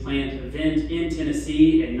native plant event in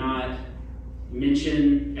Tennessee and not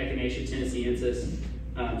mention Echinacea tennesseeensis.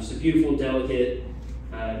 Just a beautiful, delicate,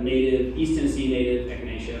 native, East Tennessee native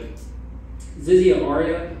echinacea. Zizia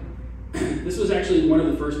aurea. This was actually one of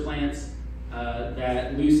the first plants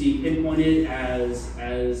that Lucy pinpointed as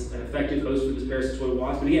an effective host for this parasitoid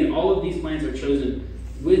wasp. But again, all of these plants are chosen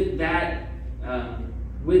with that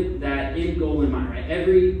end goal in mind, right?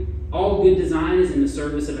 All good design is in the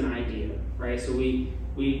service of an idea, right? So here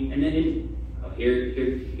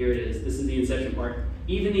it is. This is the inception part.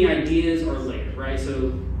 Even the ideas are layered, right?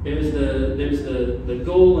 So there's the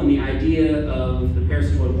goal and the idea of the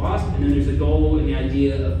parasitoid wasp, and then there's the goal and the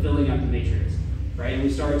idea of filling up the matrix, right? And we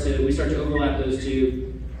start to overlap those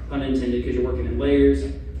two, pun intended, because you're working in layers.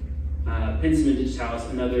 Penstemon digitalis,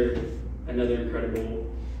 another incredible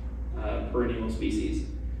perennial species.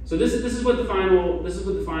 So this is what the final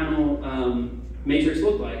matrix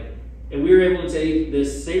looked like, and we were able to take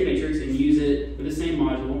this same matrix and use it for the same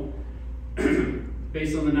module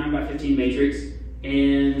based on the 9x15 matrix,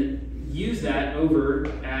 and use that over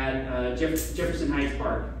at Jefferson Heights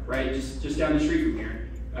Park, right, just down the street from here.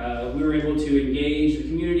 We were able to engage the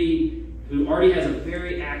community, who already has a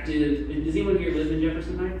very active. Does anyone here live in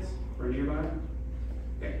Jefferson Heights or nearby?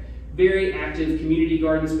 Okay. Very active community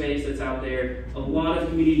garden space that's out there. A lot of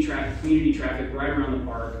community traffic right around the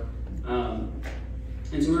park.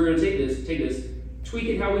 And so we were going to take this, tweak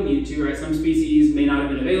it how we need to. Right, some species may not have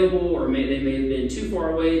been available, or they may have been too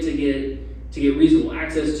far away to get reasonable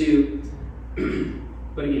access to.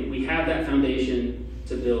 But again, we have that foundation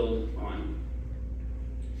to build on.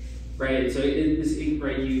 Right, so you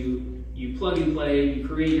plug and play, you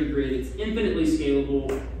create your grid. It's infinitely scalable.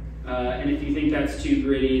 And if you think that's too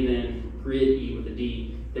gritty, then grid E with a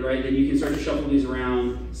D. Then you can start to shuffle these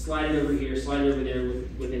around, slide it over here, slide it over there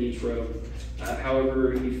within each row,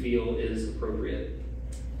 however you feel is appropriate.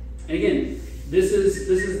 And again, this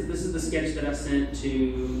is the sketch that I sent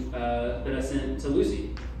to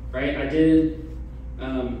Lucy. Right, I did.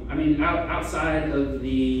 Outside of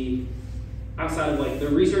like the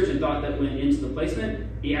research and thought that went into the placement,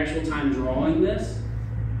 the actual time drawing this,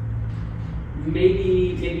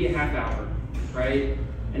 maybe a half hour, right?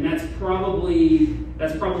 And that's probably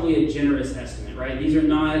a generous estimate, right? These are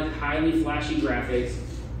not highly flashy graphics,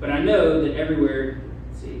 but I know that everywhere.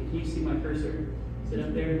 Let's see, can you see my cursor sit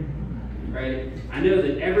up there? Right? I know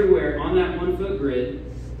that everywhere on that 1 foot grid,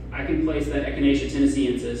 I can place that Echinacea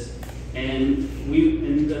tennesseeensis. And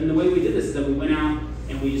the way we did this is that we went out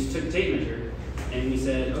and we just took a tape measure and we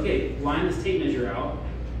said, okay, line this tape measure out,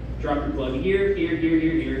 drop your plug here, here, here,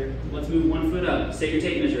 here, here. Let's move 1 foot up. Set your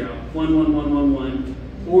tape measure out. 1, 1, 1, 1, 1.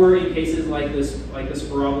 Or in cases like this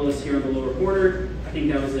parabolas here on the lower corner, I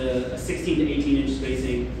think that was a 16 to 18 inch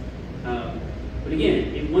spacing. But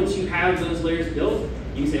again, once you have those layers built,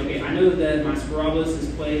 you can say, okay, I know that my spiralis is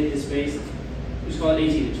spaced, just call it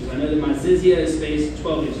 18 inches. I know that my zizia is spaced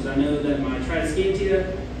 12 inches. I know that my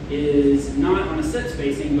tridescantia is not on a set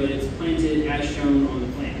spacing, but it's planted as shown on the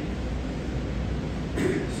plan.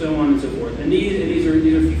 So on and so forth. And these are a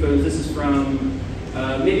few photos. This is from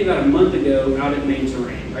maybe about a month ago out at Main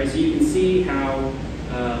Terrain, right? So you can see how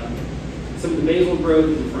some of the basal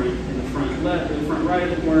growth in the front left or the front right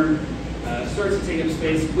of the corner starts to take up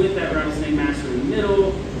space with that rattlesnake master in the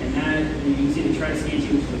middle, and you can see the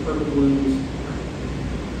tridescantia, which is the purple blooms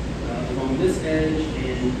along this edge,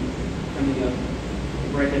 and coming up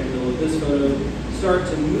right there in the middle of this photo, start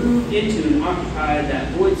to move into and occupy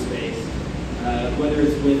that void space, whether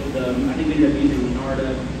it's with, I think we ended up using Leonardo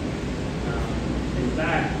in the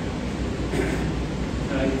back.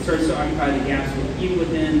 It starts to occupy the gaps even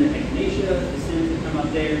within the Echinacea, the stems that come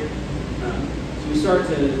up there. So we start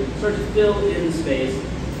to fill in the space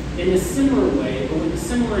in a similar way, but with a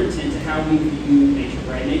similar intent to how we view nature,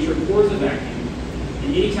 right? Nature pours a vacuum,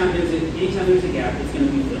 and anytime there's a gap, it's going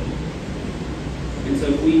to be filled. And so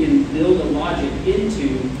if we can build a logic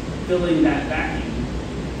into filling that vacuum,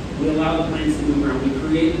 we allow the plants to move around. We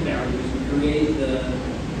create the boundaries, we create the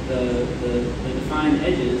defined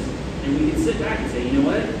edges, and we can sit back and say, you know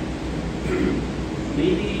what?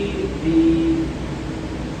 Maybe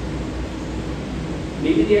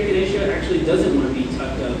the Echinacea actually doesn't want to be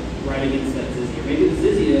tucked up right against that zizia. Maybe the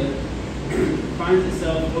zizia finds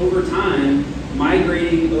itself over time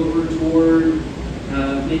migrating over toward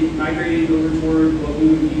what we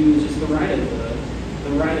would view as just the right of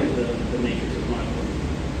the matrix of module.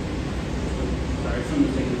 Sorry,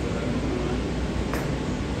 someone's taking a photo.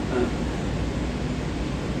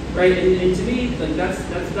 Right, and to me, like that's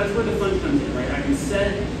where the fun comes in, right? I can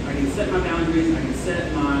set my boundaries, I can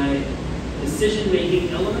set my decision-making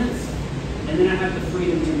elements, and then I have the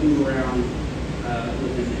freedom to move around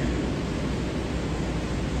within there.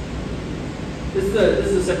 This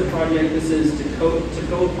is a separate project. This is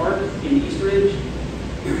Toccoa Park in East Ridge,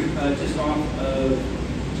 just off of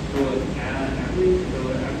Toccoa Avenue.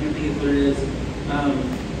 I think it's what it is.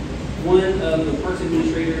 One of the parks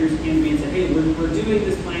administrators came to me and said, hey, we're doing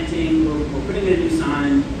this planting, we're putting in a new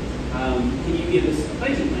sign, can you give us a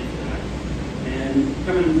planting plan for that? And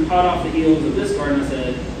coming hot off the heels of this garden, I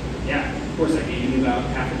said, yeah, of course I can. Give me about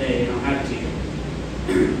half a day and I'll have it to you.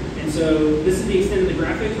 And so this is the extent of the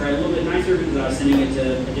graphic, right? A little bit nicer because I was sending it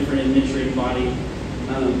to a different administrative body.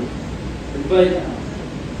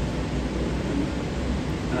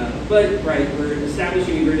 But right, we're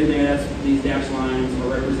establishing a grid in there. These dashed lines are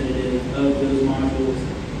representative of those modules.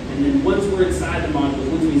 And then once we're inside the modules,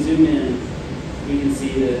 once we zoom in, we can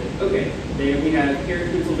see that, okay, there we have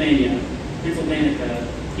Carrot Pennsylvanica,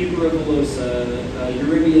 Cucurbitulosa,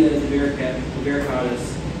 Eurybia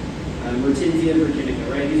varicatus, Mertensia virginica,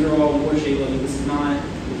 right? These are all war-shaped levels. This is not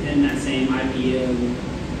within that same IPM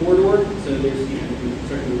corridor, so there's, we can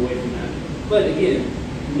start to move away from that. But again,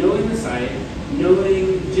 knowing the site,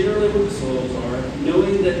 knowing generally what the soils are,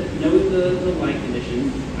 knowing the light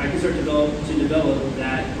conditions, I can start to develop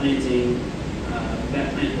that planting,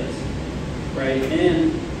 that plant list, right?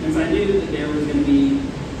 And since I knew that there was going to be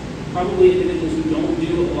probably individuals who don't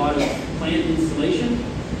do a lot of plant installation,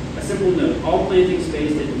 a simple note: all planting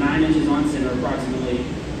spaced at 9 inches on center, approximately.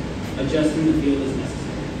 Adjusting the field as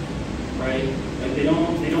necessary, right? Like they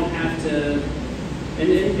don't have to.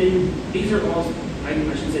 And these are all. I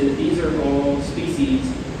should say that these are all species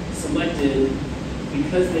selected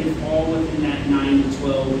because they fall within that 9 to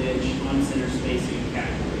 12 inch on center spacing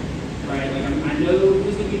category, right? Like I know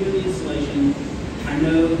who's going to be doing the installation. I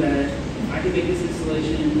know that I can make this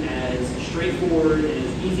installation as straightforward and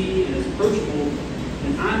as easy and as approachable,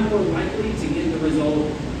 and I'm more likely to get the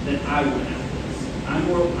result that I want out of this. I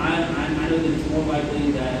know that it's more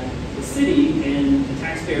likely that the city and the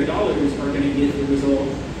taxpayer dollars are going to get the result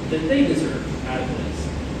that they deserve out of this.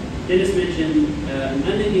 Dennis mentioned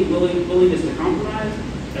unending willingness to compromise.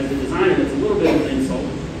 As a designer, that's a little bit of an insult,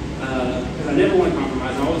 because I never want to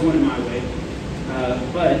compromise. I always want it my way.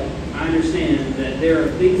 But I understand that there are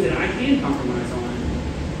things that I can compromise on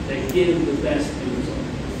that give the best end result.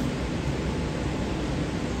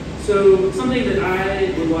 So something that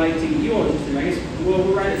I would like to get you all interested in, I guess, well,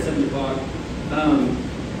 we're right at 7 o'clock.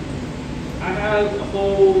 I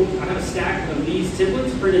have a stack of these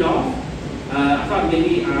templates printed off. I thought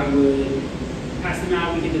maybe I would pass them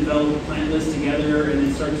out. We could develop a plant list together and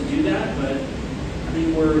then start to do that. But I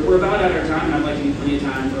think we're about out of time, and I'd like to give plenty of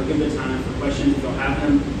time for a good bit of time for questions if you'll have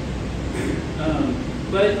them.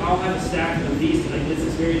 But I'll have a stack of these, like this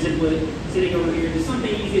experience template sitting over here. Just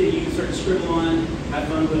something easy that you can start to scribble on, have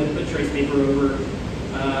fun with, put trace paper over.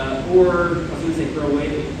 Or I was going to say throw away,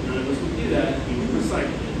 but none of us would do that. You would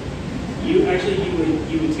recycle it.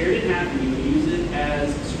 You would tear it in half and you would use it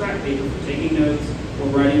as scrap paper for taking notes or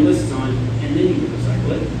writing lists on, and then you would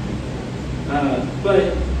recycle it.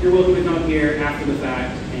 But you're welcome to come up here after the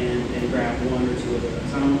fact and grab 1 or 2 of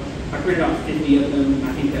those. I printed out 50 of them.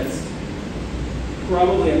 I think that's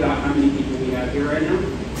probably about how many people we have here right now.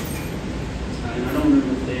 And I don't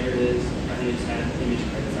remember if there it is. I think I just had image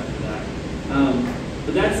credits after that.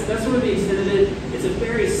 But that's sort of the extent of it. It's a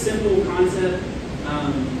very simple concept.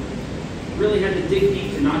 Really had to dig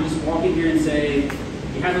deep to not just walk in here and say,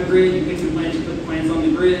 you have a grid, you pick some plants, you put the plants on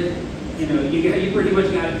the grid. You know, you pretty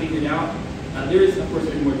much got it figured out. There is, of course,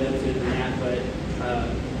 there's more depth to it than that, but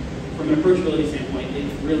from an approachability standpoint, it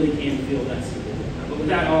really can feel that simple. But with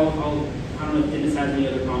that, I don't know if Dennis has any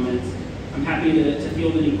other comments. I'm happy to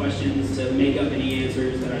field any questions, to make up any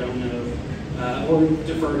answers that I don't know, or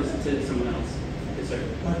defer to someone else. Yes, sir.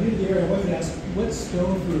 In the area, I wanted to ask, what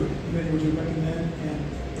stone fruit would you recommend? And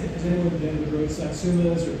has anyone been to grow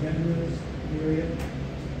satsumas or mandarins in the area?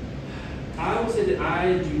 I would say that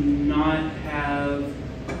I do not have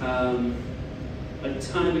a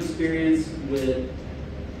ton of experience with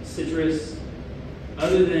citrus,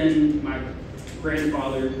 other than my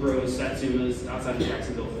grandfather grows satsumas outside of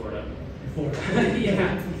Jacksonville, Florida. Florida.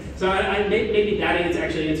 Yeah. So maybe that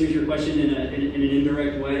actually answers your question in an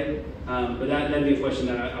indirect way, but that'd be a question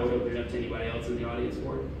that I would open it up to anybody else in the audience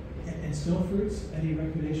for. And stone fruits, any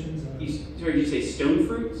recommendations? Sorry, did you say stone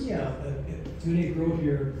fruits? Yeah, do they grow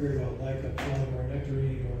here very well, like a plum or a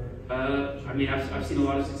nectarine or? I mean, I've seen a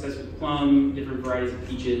lot of success with plum, different varieties of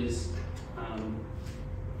peaches.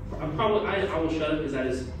 I will shut up because that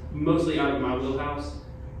is mostly out of my wheelhouse,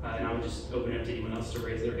 and I would just open it up to anyone else to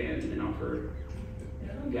raise their hand and offer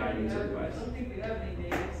guidance or advice. I don't think we have any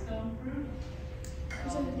native stone fruit.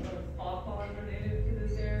 Pawpaws are native to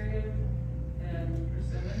this area, and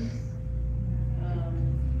persimmons.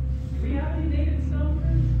 Do we have any native stone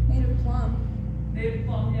fruit? Native plum. Native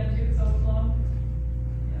plum, yeah, Chickasaw plum.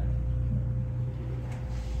 Yeah.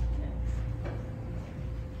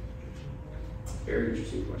 Very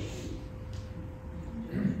interesting question.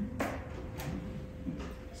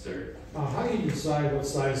 Sir. How do you decide what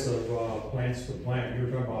size of plants to plant? You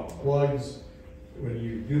were talking about plugs. When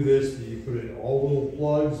you do this, do you put in all little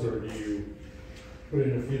plugs, or do you put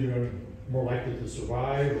in a few that are more likely to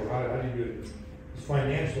survive, or how do you do it? Because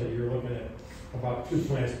financially, you're looking at about 2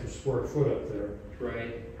 plants per square foot up there.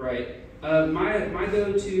 Right. My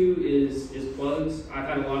go-to is plugs. I've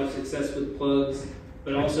had a lot of success with plugs,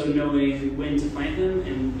 but also knowing when to plant them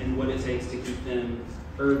and what it takes to keep them,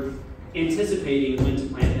 or anticipating when to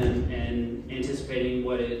plant them and anticipating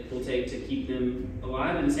what it will take to keep them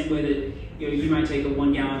alive. In the same way that you might take a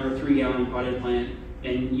 1 gallon or a 3 gallon potted plant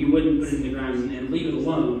and you wouldn't put it in the ground and leave it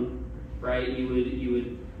alone, right? You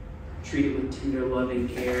would treat it with tender, loving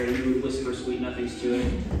care, and you would whisper sweet nothings to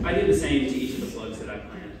it. I do the same to each of the plugs that I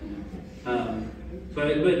plant. But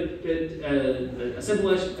a simple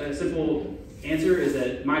answer is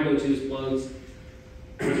that my go-to is plugs.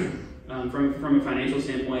 From a financial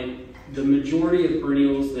standpoint, the majority of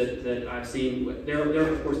perennials that I've seen,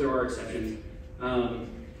 of course there are exceptions,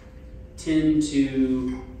 tend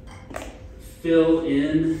to fill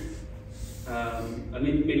in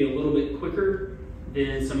maybe a little bit quicker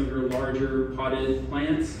than some of your larger potted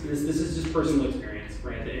plants. This is just personal experience,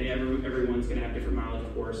 right? Everyone's going to have different mileage,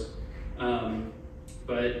 of course.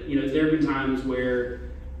 But there have been times where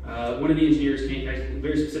one of the engineers came, a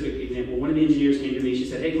very specific example, one of the engineers came to me, she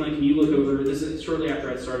said, hey Clint, can you look over, this is shortly after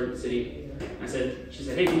I started at the city. She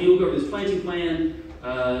said, hey, can you look over this planting plan?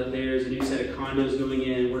 There's a new set of condos going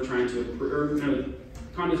in, we're trying to,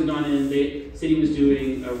 condos have gone in, the city was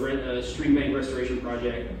doing a stream bank restoration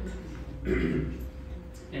project,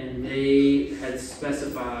 and they had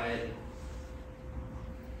specified,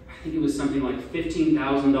 I think it was something like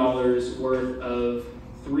 $15,000 worth of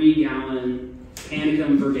 3 gallon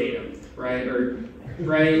panicum verbatim, right?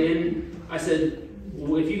 And I said,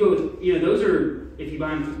 well, if you go with, those are, if you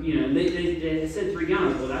buy them, they said 3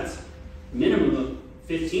 gallons. Well, that's minimum of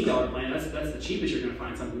 $15 plant. That's the cheapest you're going to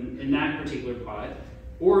find something in that particular pot.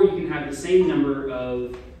 Or you can have the same number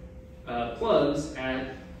of plugs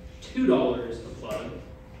at $2 a plug,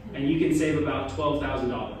 and you can save about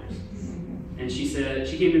 $12,000. And she said,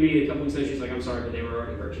 she came to me a couple weeks ago, she's like, I'm sorry, but they were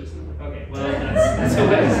already purchased. And I'm like, okay, well, that's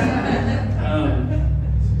okay.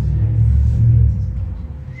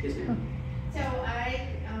 Yes, ma'am. So I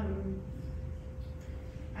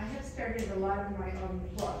have started a lot of my own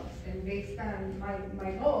plugs, and based on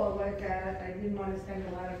my goal was that I didn't want to spend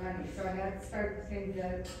a lot of money, so I had to start things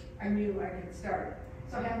that I knew I could start.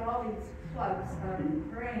 So I have all these plugs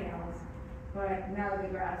of perennials, but now the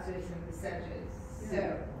grasses and the sedges.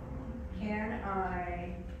 So can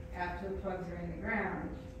I, after the plugs are in the ground,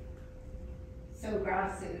 sow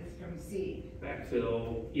grasses from seed?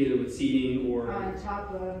 Backfill, either with seeding or... On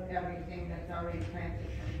top of everything that's already planted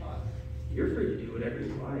from plugs. You're free to do whatever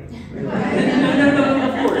you like. No,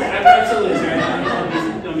 of course. Absolutely. Sorry.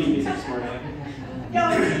 Don't mean to be so smart aleck. No,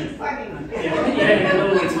 it's funny. Yeah, a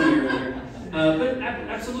little bit funnier earlier. But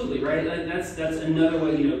absolutely, right? That's another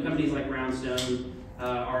way, you know, companies like Brownstone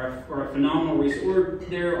are a phenomenal resource. Or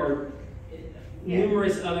there are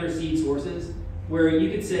numerous other seed sources where you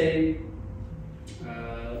could say,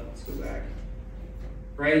 let's go back.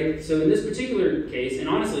 Right? So in this particular case, and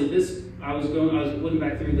honestly, I was looking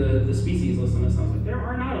back through the species list on this, and I was like, there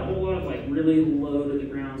are not a whole lot of like really low to the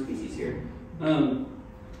ground species here.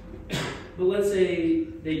 But let's say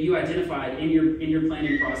that you identified in your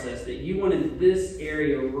planning process that you wanted this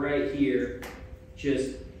area right here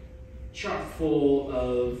just chock full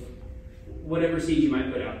of whatever seeds you might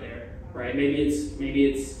put out there, right? Maybe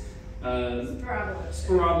it's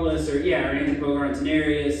Sporobolus or Anthropogar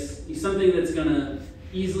tenarius, something that's gonna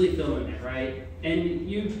easily fill in there, right? And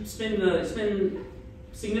you spend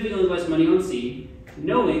significantly less money on seed,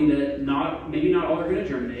 knowing that maybe not all are going to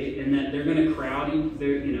germinate, and that they're going to crowd.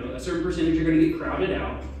 A certain percentage are going to get crowded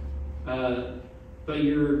out. But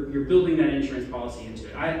you're building that insurance policy into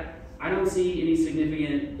it. I don't see any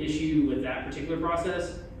significant issue with that particular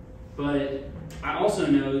process, but I also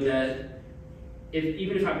know that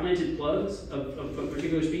even if I planted plugs of a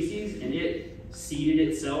particular species and it seeded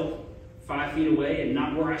itself 5 feet away and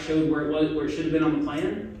not where I showed where it should have been on the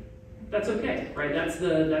plan, that's okay, right? That's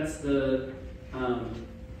the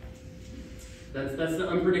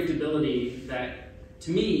unpredictability that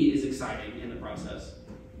to me is exciting in the process.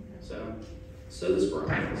 So the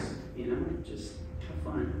Sporobolus, just have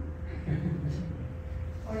fun.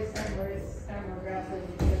 Or some more grasses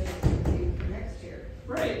for next year.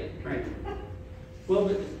 Right. Well,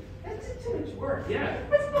 but That's just too much work. yeah,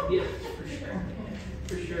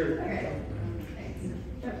 for sure. Okay, thanks.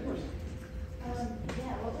 Yeah, of course.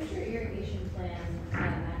 What was your irrigation plan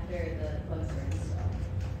after the plugs were installed?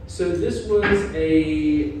 So this was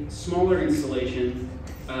a smaller installation.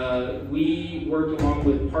 We worked along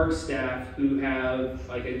with park staff who have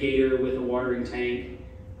like a gator with a watering tank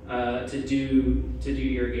to do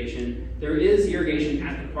irrigation. There is irrigation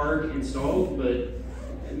at the park installed, but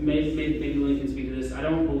maybe Lynn can speak to this. I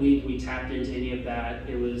don't believe we tapped into any of that.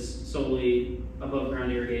 It was solely above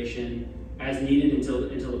ground irrigation as needed until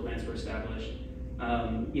the plants were established.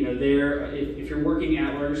 If you're working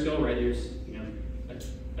at larger scale, right, there's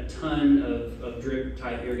a ton of drip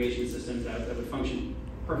type irrigation systems that would function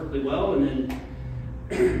perfectly well, and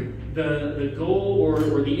then the goal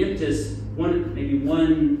or the impetus,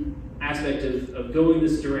 one aspect of going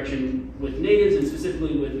this direction with natives and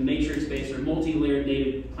specifically with matrix-based or multi-layered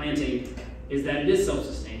native planting is that it is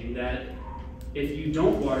self-sustaining, that if you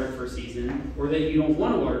don't water it for a season or that you don't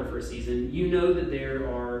want to water it for a season, you know that there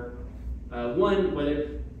are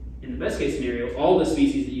whether in the best case scenario, all the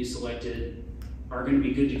species that you selected are going to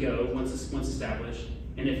be good to go once established.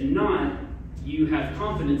 And if not, you have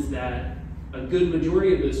confidence that a good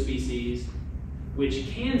majority of those species which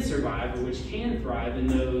can survive or which can thrive in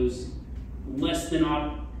those less than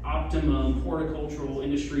optimum horticultural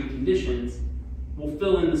industry conditions will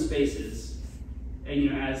fill in the spaces, and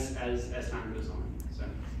as time goes on. So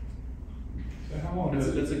how long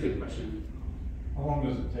does That's a good question. How long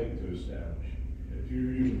does it take to establish? If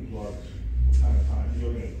you're using plugs, what kind of time? You're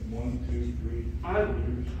looking at 1, 2, 3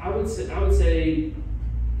 years? I would say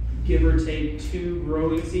give or take 2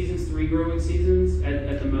 growing seasons, 3 growing seasons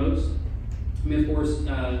at the most. I mean, of course,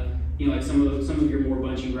 like some of your more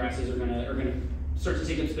bunching grasses are gonna start to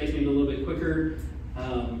take up space maybe a little bit quicker.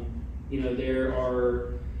 There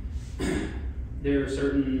are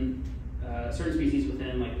certain species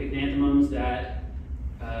within like pycnanthemums that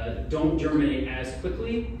don't germinate as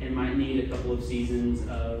quickly and might need a couple of seasons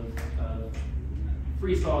of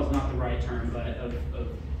freeze-thaw is not the right term, but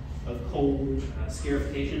of cold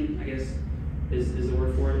scarification, I guess is the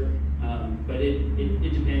word for it. But it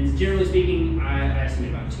depends. Generally speaking, I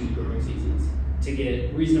estimate about 2 growing seasons to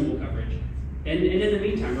get reasonable coverage. And in the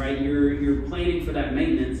meantime, right, you're planning for that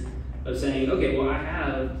maintenance of saying, okay, well, I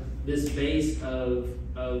have this base of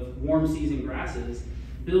warm season grasses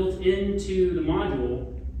built into the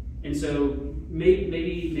module, and so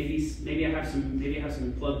maybe I have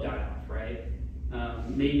some plug die off, right?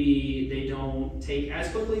 Maybe they don't take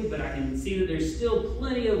as quickly, but I can see that there's still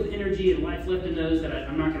plenty of energy and life left in those that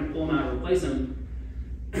I'm not going to pull them out and replace them,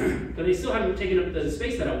 but they still haven't taken up the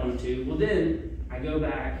space that I wanted to. Well, then I go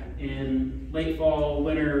back in late fall,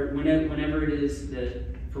 winter, whenever it is that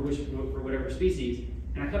for whatever species,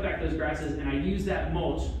 and I cut back those grasses and I use that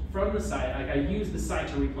mulch from the site. Like I use the site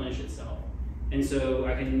to replenish itself, and so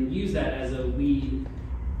I can use that as a weed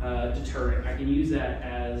deterrent. I can use that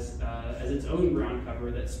as its own ground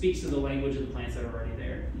cover that speaks to the language of the plants that are already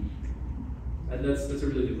there. That's a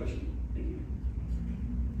really good question. Thank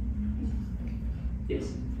you.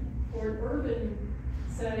 Yes. For an urban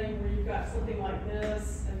setting where you've got something like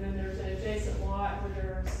this, and then there's an adjacent lot where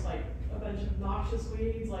there's like a bunch of noxious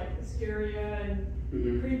weeds like wisteria and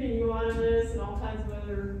creeping euonymus and all kinds of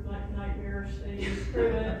other like nightmarish things,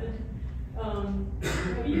 privet.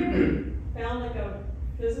 Have you ever found like a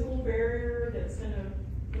physical barrier that's kind of,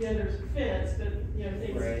 there's a fence, but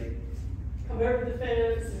things Right. come over the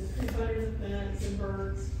fence and creep under the fence and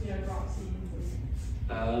birds, drop seeds.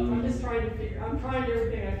 I'm just trying to I'm trying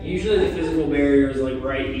everything I can. Usually the physical barrier is like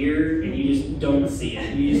right here, and you just don't see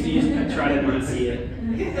it. You just try to not see it.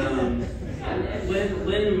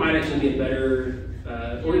 Lynn might actually be a better,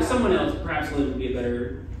 or someone else, perhaps Lynn would be a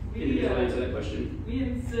better individual to answer that question. We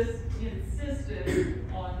insisted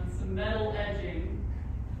on some metal edging,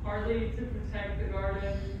 partly to protect the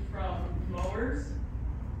garden from mowers,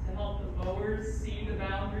 to help the mowers see the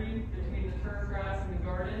boundary between the turf grass and the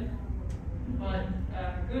garden. But a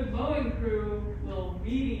good mowing crew will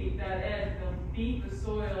weed eat that edge. They'll beat the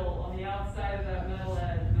soil on the outside of that metal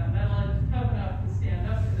edge. And that metal edge is tough enough to stand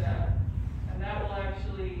up to that. And that will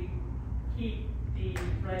actually keep the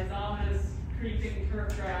rhizomatous creeping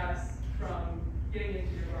turf grass from getting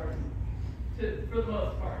into your garden. For the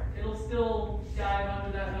most part. It'll still dive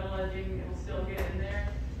under that metal edging. It'll still get in there.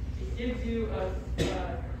 It gives you a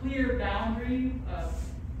clear boundary,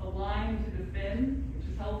 a line to defend, which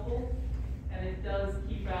is helpful. And it does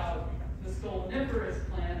keep out the stoloniferous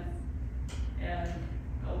plants and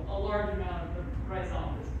a large amount of the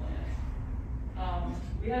rhizomatous plants.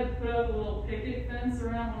 We had to put up a little picket fence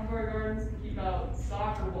around one of our gardens to keep out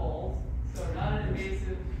soccer balls. So not an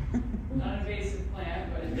invasive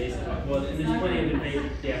plant, but Invasive. Well, and there's plenty of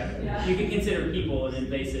invasive. Yeah. You can consider people an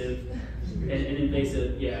invasive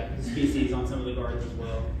species on some of the gardens as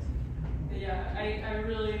well. But yeah, I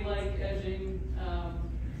really like edging.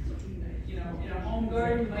 In a home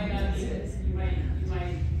garden, you might not need it. You might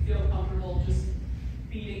feel comfortable just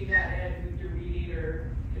feeding that edge with your weed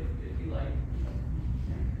eater if you like.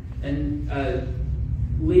 And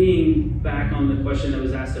leaning back on the question that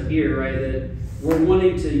was asked up here, right, that we're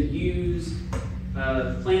wanting to use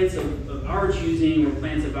plants of our choosing or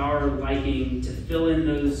plants of our liking to fill in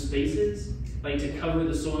those spaces, like to cover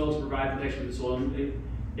the soil, to provide protection for the soil.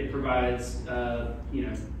 It provides, it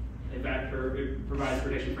provides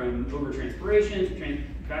protection from overtranspiration,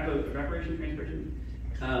 evaporation, transpiration.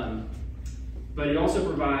 But it also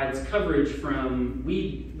provides coverage from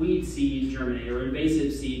weed seed germinate or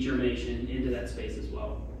invasive seed germination into that space as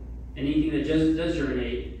well. And anything that does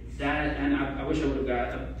germinate, that, and I wish I would have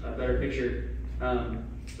got a better picture,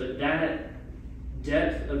 but that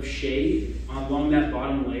depth of shade along that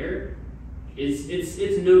bottom layer it's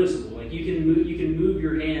noticeable. Like you can move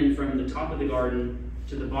your hand from the top of the garden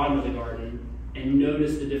to the bottom of the garden and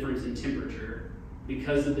notice the difference in temperature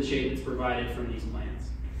because of the shade that's provided from these plants.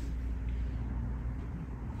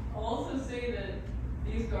 I'll also say that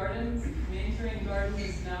these gardens, Main Terrain Garden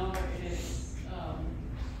is now in its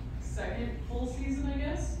second full season, I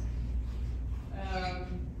guess.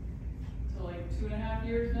 So like 2.5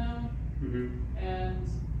 years now. Mm-hmm. And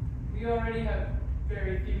we already have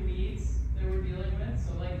very few weeds that we're dealing with.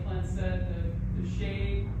 So like Clint said, the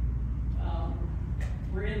shade,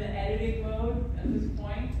 we're in the editing mode at this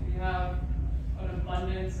point. We have an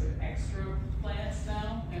abundance of extra plants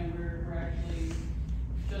now, and we're actually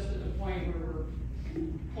just at the point where we're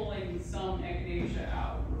pulling some echinacea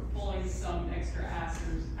out. We're pulling some extra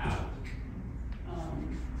asters out.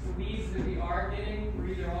 The weeds that we are getting were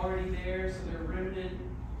either already there, so they're remnant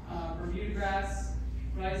Bermuda grass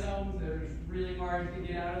rhizomes that are really hard to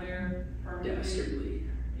get out of there permanently. Dastardly.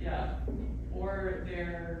 Yeah. Or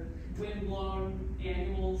they're wind-blown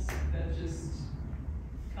annuals that just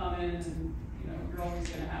come in and, you're always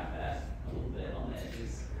going to have that a little bit on the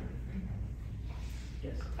edges.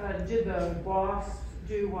 Yes. Did the wasps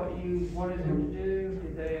do what you wanted them to do?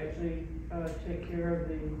 Did they actually take care of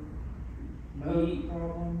the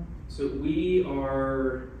problem? So we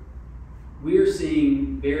are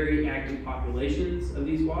seeing very active populations of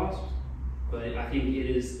these wasps, but I think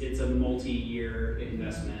it's a multi-year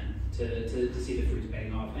investment to see the fruits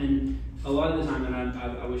paying off. And a lot of the time, and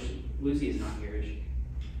I wish Lucy is not here, is she?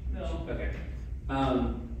 No. Okay.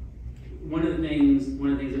 One of the things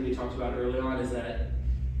that we talked about early on is that,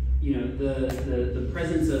 you know, the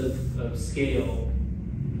presence of scale,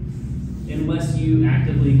 unless you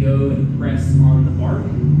actively go and press on the bark,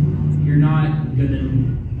 you're not gonna,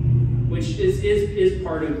 which is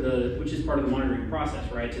part of the monitoring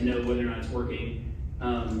process, right? To know whether or not it's working.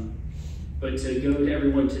 But to go to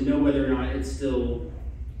everyone to know whether or not it's still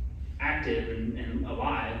active and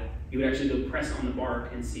alive, you would actually go press on the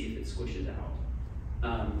bark and see if it squishes out.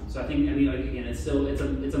 So I mean, like, again, it's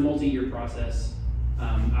a multi-year process.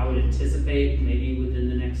 I would anticipate maybe within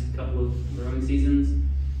the next couple of growing seasons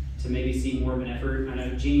to maybe see more of an effort. I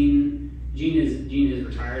know Gene is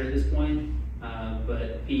retired at this point,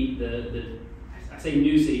 but Pete, I say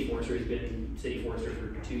new city forester, has been city forester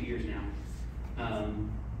for 2 years now.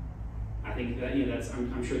 I think that, you know,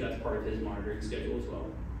 I'm sure that's part of his monitoring schedule as well.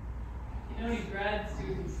 You know, any grad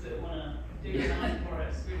students that want to dig around for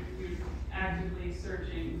us, we're actively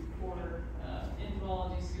searching for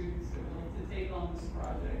entomology students that are willing to take on this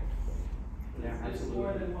project. Yeah, It's absolutely.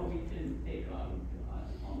 more than what we can take on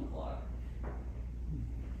the clock.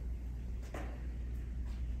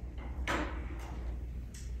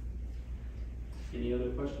 Any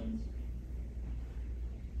other questions?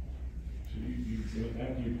 So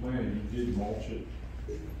after you planted, you did mulch it.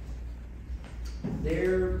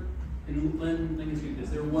 There, and let me speak to this.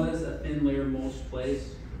 There was a thin layer mulch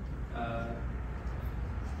place.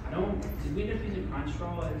 Did we end up using pine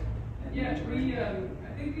straw? Yeah, I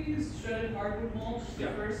think we used shredded hardwood mulch the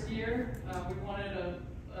first year. We wanted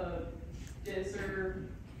a denser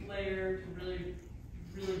layer to really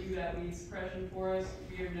do that weed suppression for us.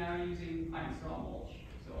 We are now using pine straw mulch,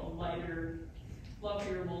 so a lighter,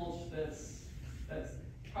 fluffier mulch that's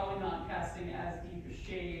probably not casting as deep a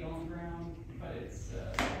shade on the ground, but it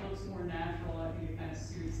looks more natural. I think it kind of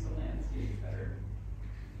suits the landscape better.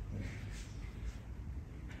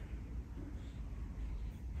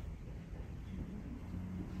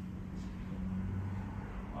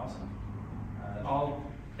 Awesome.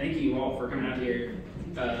 Thank you all for coming out here.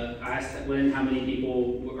 I asked Lynn how many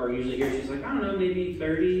people are usually here. She's like, I don't know, maybe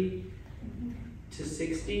 30 to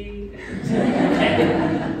 60. Okay.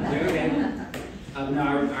 No,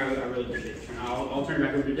 I really appreciate it. I'll turn it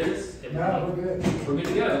back over to Dennis. No, we're good. We're good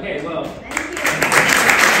to go. Okay, well.